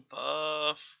 Fallen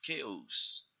Buff,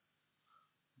 KOs.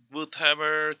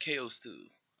 Woodhammer, KOs too.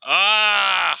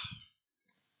 Ah!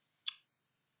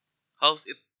 How's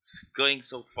it going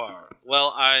so far?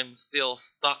 Well, I'm still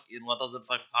stuck in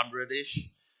 1500-ish.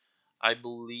 I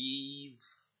believe.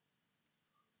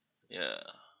 Yeah.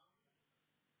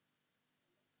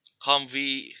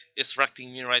 Comvy is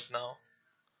wrecking me right now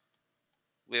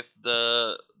with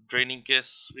the Draining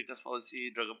Kiss, Weakness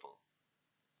Policy, Dragon Ball.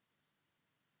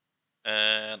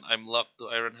 And I'm locked to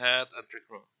Iron Hat and Trick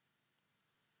Room.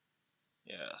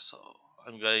 Yeah, so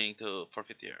I'm going to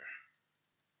forfeit here.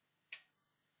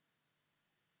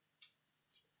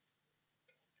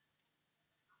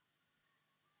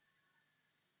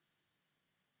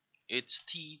 It's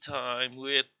tea time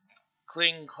with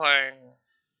Kling Clang.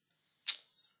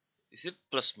 Is it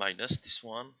plus minus this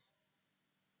one?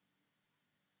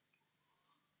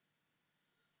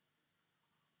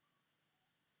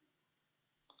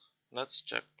 Let's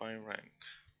check my rank.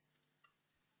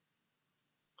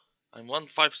 I'm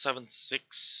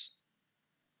 1576.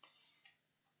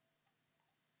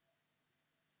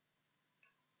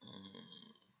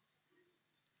 Mm,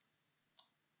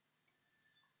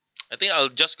 I think I'll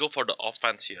just go for the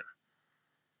offense here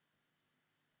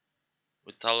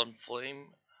with Talon Flame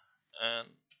and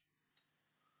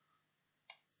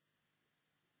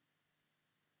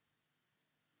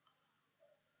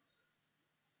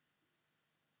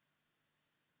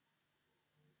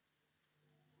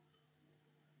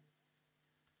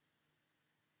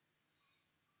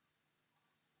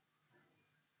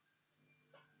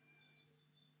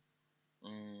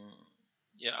mm,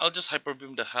 yeah, I'll just Hyper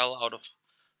Beam the hell out of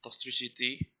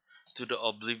Toxtricity to the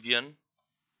Oblivion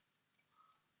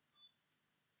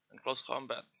and close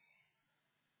combat.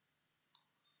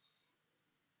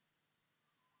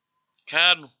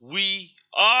 Can we?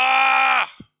 Ah!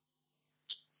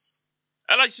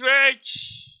 Ally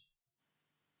switch!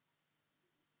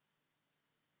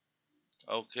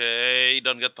 Okay,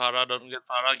 don't get para, don't get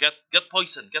para. Get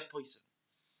poison, get poison.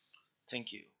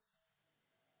 Thank you.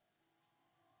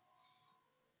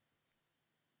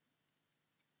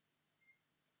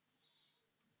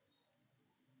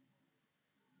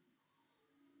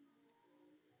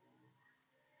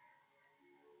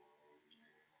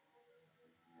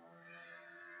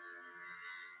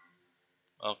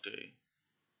 Okay.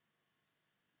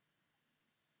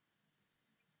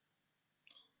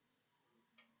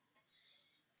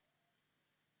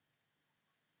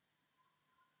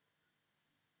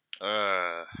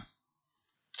 Uh,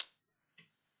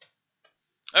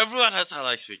 everyone has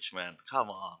ally switch, man. Come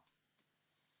on.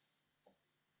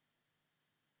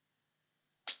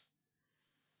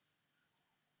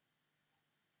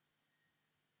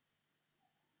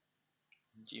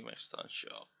 Gmax stun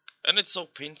shock, and it's so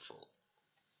painful.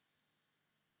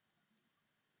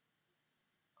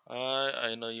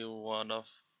 I know you one of.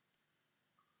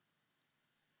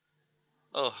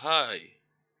 Oh hi,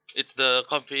 it's the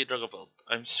comfy Dragapult.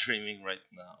 I'm streaming right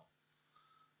now.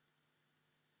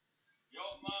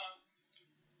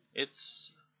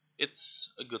 It's it's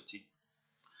a good team.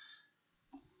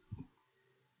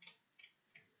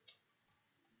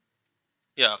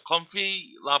 Yeah,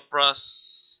 comfy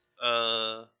Lapras.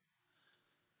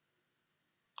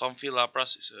 Comfy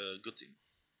Lapras is a good team.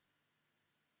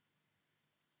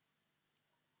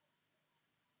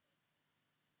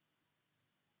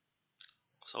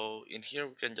 So in here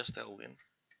we can just Tailwind,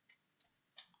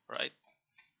 right?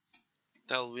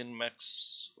 Tailwind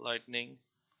Max Lightning,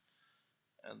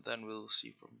 and then we'll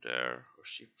see from there. Or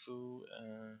Shifu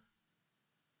and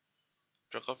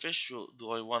Dracofish.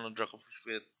 Do I want a Dracofish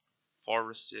with 4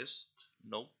 resist?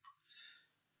 Nope.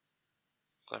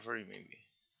 Clefairy maybe.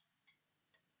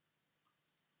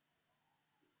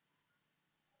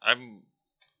 I'm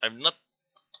I'm not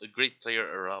a great player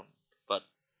around, but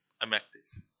I'm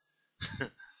active.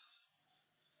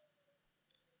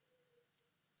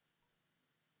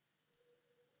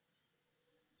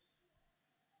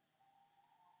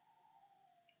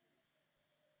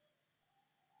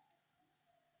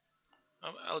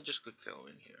 I'll just click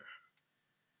Tailwind here.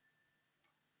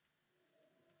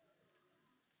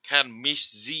 Can Mish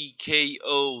Z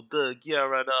KO the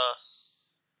Gyarados?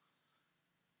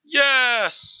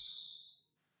 Yes!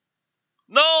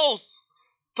 No!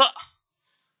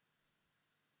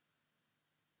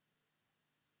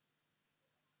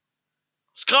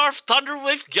 Scarf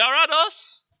Thunderwave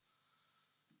Gyarados?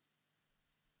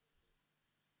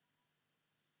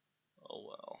 Oh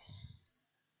well.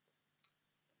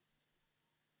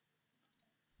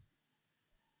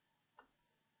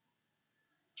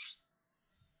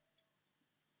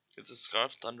 It's a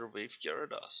Scarf Thunderwave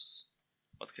Gyarados.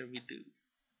 What can we do?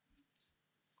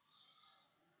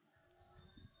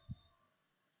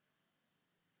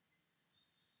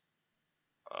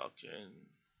 Okay.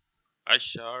 I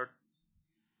shard.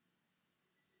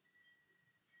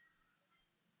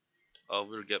 Oh,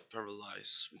 we'll get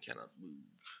paralyzed. We cannot move.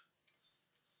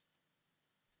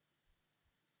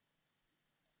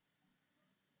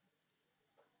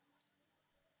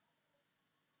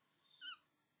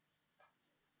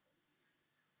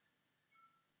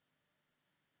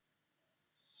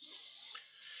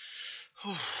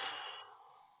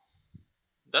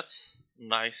 That's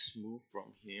nice move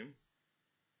from him.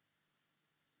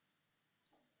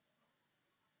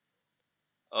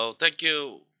 Oh, thank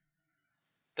you.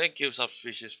 Thank you,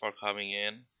 Subspecies, for coming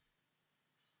in.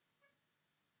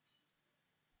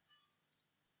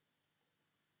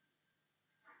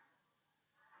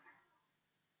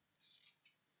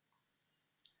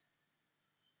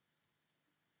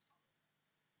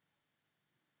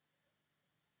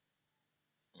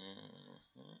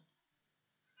 Mhm.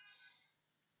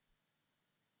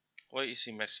 Why is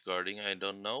he max guarding? I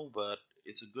don't know, but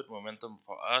it's a good momentum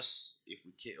for us if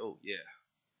we KO. Yeah,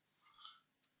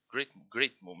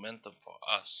 great momentum for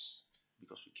us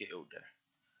because we KO there.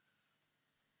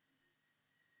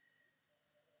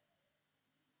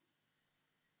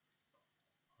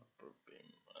 Upper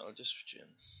beam. I'll just switch in.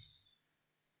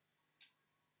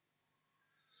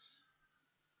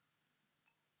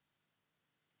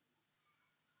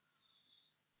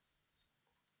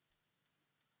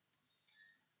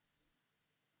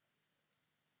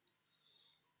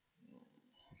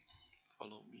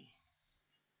 Follow me.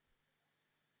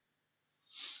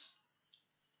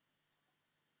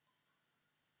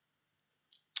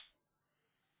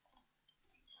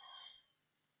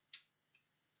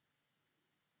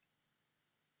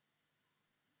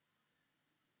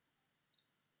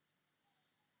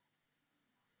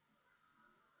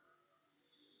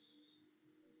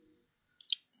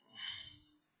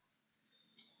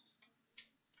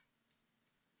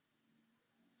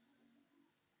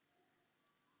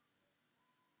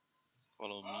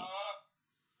 Follow me.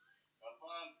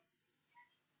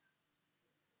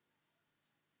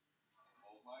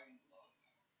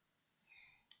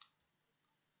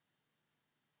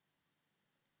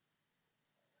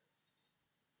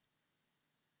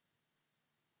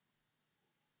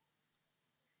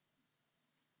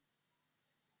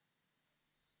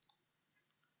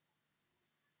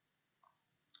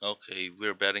 Okay,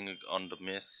 we're betting on the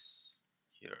miss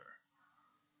here.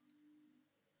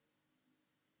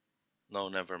 No,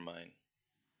 never mind.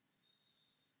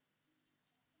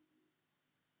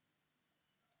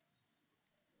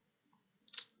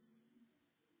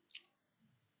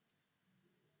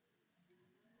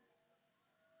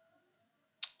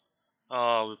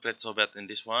 Oh, we played so bad in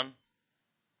this one.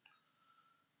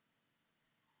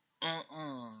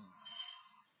 Mm-mm.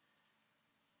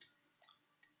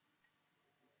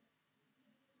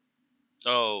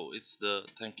 Oh, it's the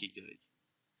tanky guy.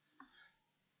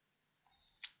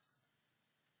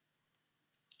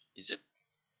 Is it?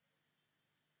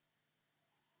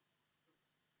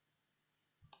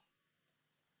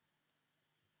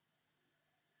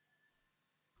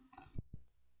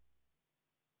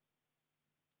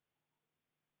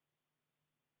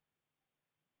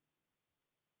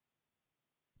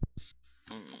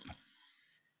 Mm-mm.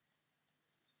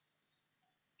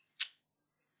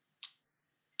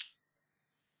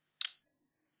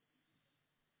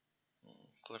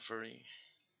 Clefairy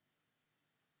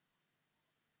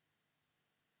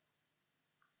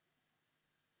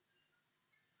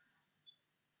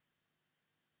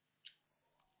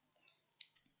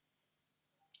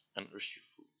and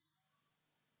Urshifu.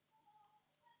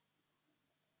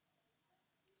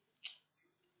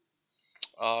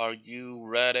 Are you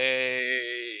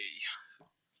ready?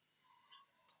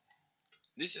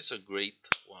 This is a great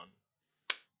one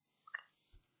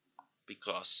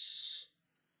because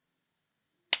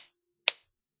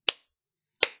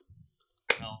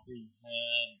helping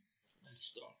hand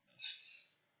from darkness.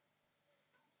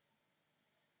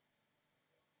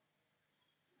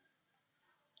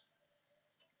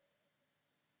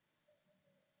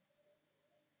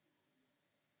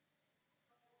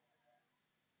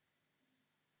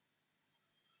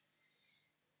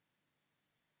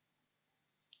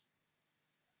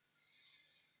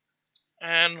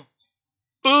 And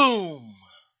boom!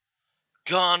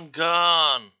 Gone,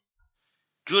 gone.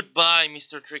 Goodbye,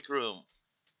 Mr. Trick Room.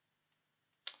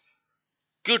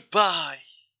 Goodbye,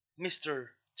 Mr.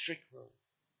 Trick Room.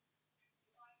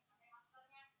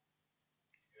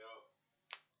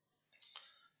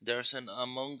 There's an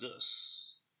Among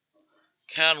Us.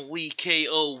 Can we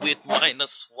KO with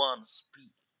 -1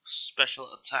 speed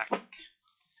special attack?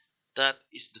 That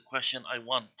is the question I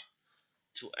want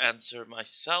to answer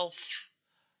myself.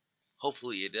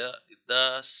 Hopefully it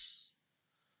does.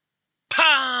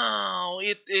 Pow!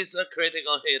 It is a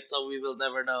critical hit, so we will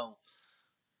never know.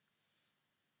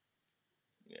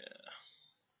 Yeah.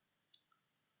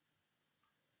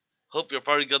 Hope your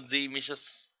Porygon Z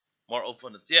misses more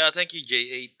opponents. Yeah, thank you,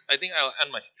 J8. I think I'll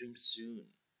end my stream soon.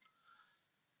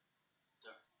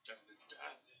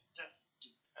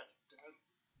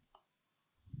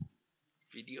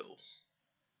 Video.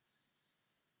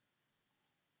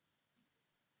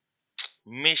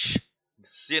 Mish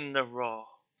Cinnaraw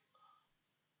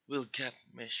will get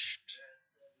mished.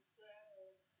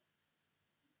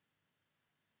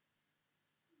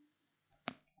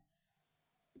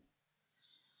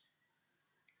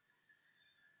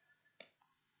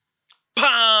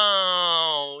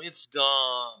 Pow! It's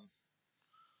gone.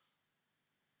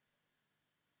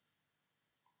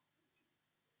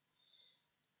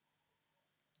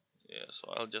 Yeah, so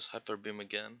I'll just Hyper Beam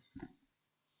again.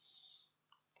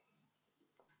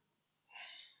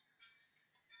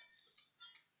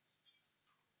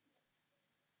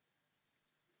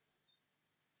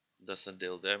 Doesn't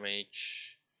deal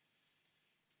damage.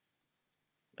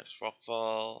 Next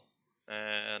Rockfall.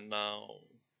 And now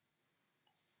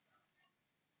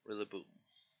really boom.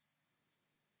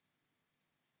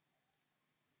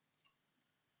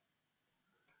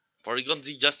 Porygon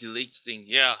Z just deletes things.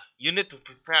 Yeah, you need to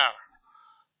prepare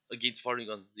against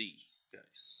Porygon Z,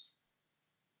 guys.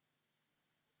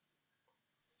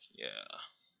 Yeah.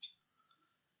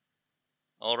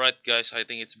 Alright, guys, I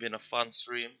think it's been a fun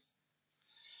stream.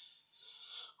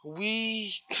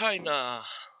 We kinda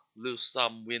lose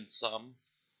some, win some,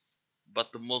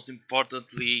 but the most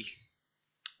importantly,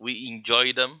 we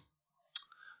enjoy them.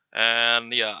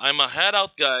 And yeah, I'm a head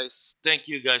out, guys. Thank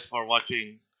you guys for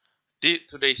watching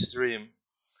today's stream.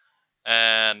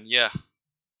 And yeah,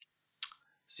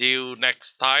 see you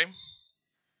next time.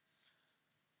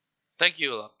 Thank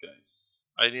you a lot, guys.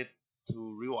 I need to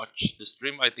rewatch the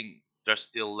stream. I think they're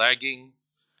still lagging.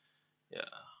 Yeah.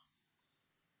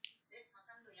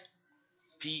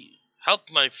 Help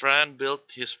my friend build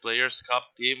his players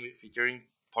cup team featuring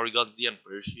Porygon Z and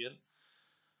Persian.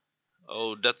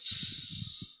 Oh,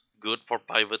 that's good for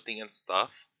pivoting and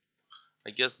stuff.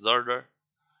 I guess Zarder.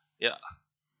 Yeah.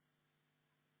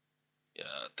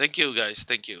 Yeah. Thank you, guys.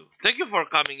 Thank you. Thank you for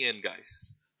coming in,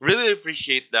 guys. Really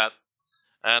appreciate that.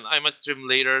 And I might stream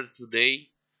later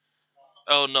today.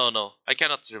 Oh, no, no. I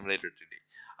cannot stream later today.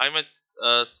 I might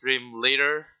stream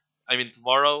later. I mean,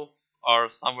 tomorrow or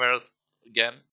somewhere again.